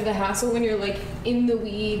was kind of a hassle when you're in the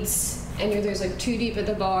weeds and there's too deep at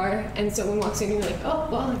the bar, and someone walks in and you're like, oh,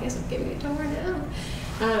 well, I guess I'm giving a tour now.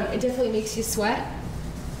 It definitely makes you sweat,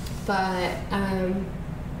 but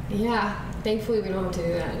yeah, thankfully we don't have to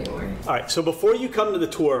do that anymore. All right, so before you come to the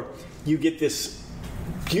tour, you get this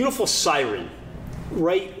beautiful siren,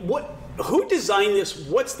 right? Who designed this?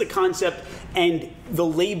 What's the concept and the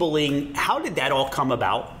labeling? How did that all come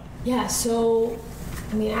about? Yeah, so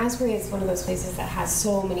Asbury is one of those places that has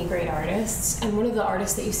so many great artists, and one of the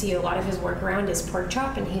artists that you see a lot of his work around is Pork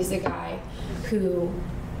Chop, and he's the guy who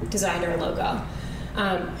designed our logo.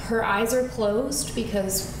 Her eyes are closed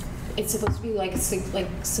because it's supposed to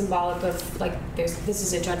be symbolic of this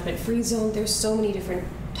is a judgment-free zone. There's so many different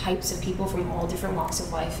types of people from all different walks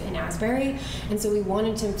of life in Asbury, and so we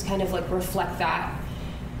wanted to kind of reflect that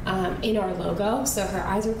in our logo. So her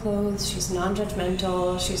eyes are closed. She's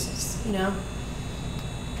non-judgmental. She's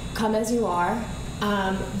come as you are.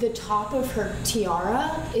 The top of her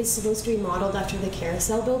tiara is supposed to be modeled after the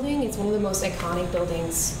Carousel building. It's one of the most iconic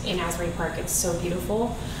buildings in Asbury Park. It's so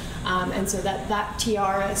beautiful. And so that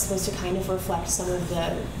tiara is supposed to kind of reflect some of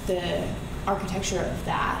the architecture of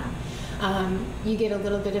that. You get a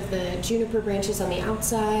little bit of the juniper branches on the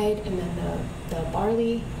outside, and then the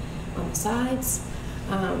barley on the sides.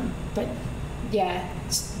 But yeah,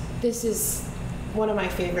 this is one of my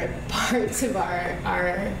favorite parts of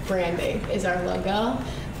our branding is our logo.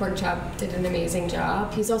 Pork Chop did an amazing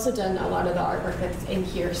job. He's also done a lot of the artwork that's in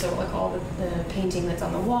here, so all the painting that's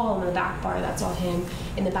on the wall and the back bar, that's all him.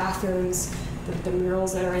 In the bathrooms, the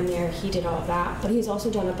murals that are in there, he did all of that. But he's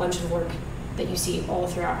also done a bunch of work that you see all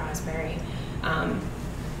throughout Asbury.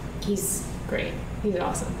 He's great. He's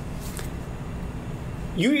awesome.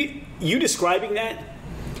 You describing that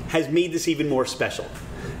has made this even more special.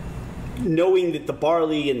 Knowing that the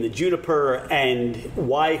barley and the juniper and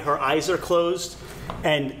why her eyes are closed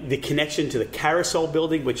and the connection to the carousel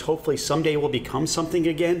building, which hopefully someday will become something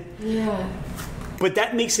again. Yeah. But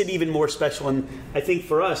that makes it even more special. And I think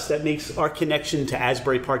for us, that makes our connection to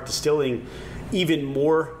Asbury Park Distilling even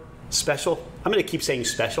more special. I'm going to keep saying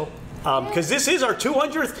special because this is our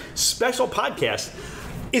 200th special podcast.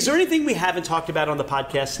 Is there anything we haven't talked about on the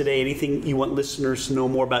podcast today? Anything you want listeners to know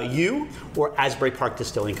more about you or Asbury Park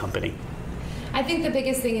Distilling Company? I think the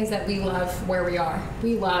biggest thing is that we love where we are.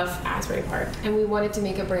 We love Asbury Park, and we wanted to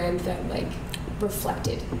make a brand that like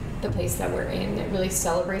reflected the place that we're in. It really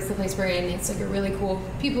celebrates the place we're in. It's like a really cool.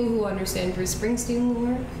 People who understand Bruce Springsteen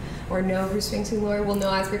lore or know Bruce Springsteen lore will know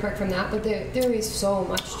Asbury Park from that. But there is so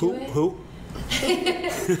much to it. Who? He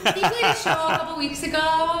played a show a couple weeks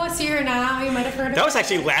ago. It's here now. You might have heard of it. That was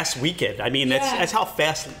actually last weekend. I mean, that's how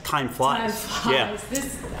fast time flies. Yeah.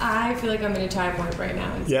 I feel like I'm in a time warp right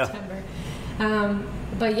now in September.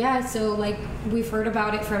 But yeah, so like we've heard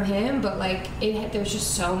about it from him, but like there's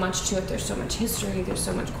just so much to it. There's so much history. There's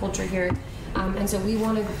so much culture here, and so we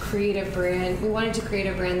want to create a brand. We wanted to create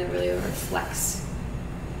a brand that really reflects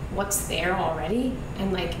what's there already.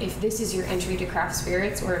 And like if this is your entry to craft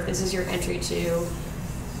spirits, or if this is your entry to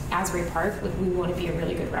Asbury Park, like we want to be a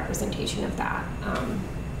really good representation of that.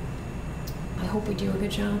 I hope we do a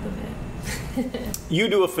good job of it. You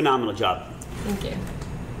do a phenomenal job. Thank you.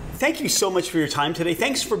 Thank you so much for your time today.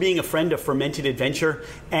 Thanks for being a friend of Fermented Adventure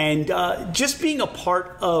and just being a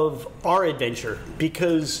part of our adventure,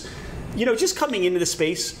 because, you know, just coming into the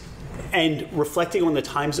space and reflecting on the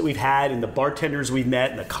times that we've had and the bartenders we've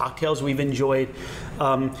met and the cocktails we've enjoyed,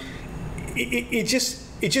 it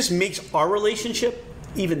just makes our relationship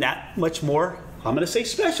even that much more, I'm going to say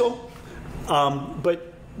special, but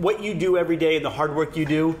what you do every day and the hard work you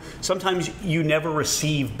do, sometimes you never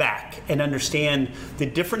receive back and understand the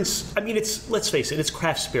difference. I mean, let's face it, it's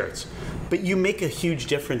craft spirits, but you make a huge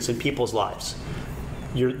difference in people's lives.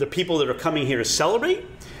 You're the people that are coming here to celebrate.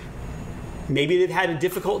 Maybe they've had a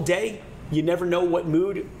difficult day. You never know what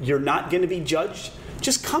mood. You're not going to be judged.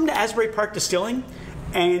 Just come to Asbury Park Distilling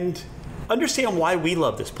and understand why we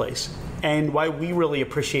love this place and why we really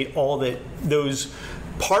appreciate all that those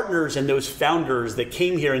partners and those founders that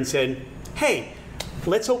came here and said, hey,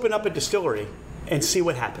 let's open up a distillery and see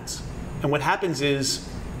what happens. And what happens is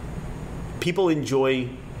people enjoy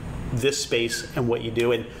this space and what you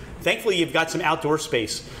do. And thankfully, you've got some outdoor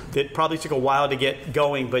space that probably took a while to get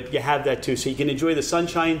going, but you have that too. So you can enjoy the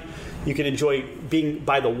sunshine, you can enjoy being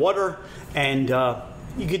by the water, and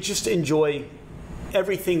you could just enjoy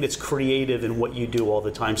everything that's creative in what you do all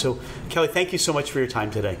the time. So, Kelly, thank you so much for your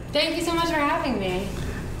time today. Thank you so much for having me.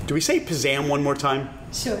 Do we say Pizzam one more time?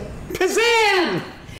 Sure. Pizzam!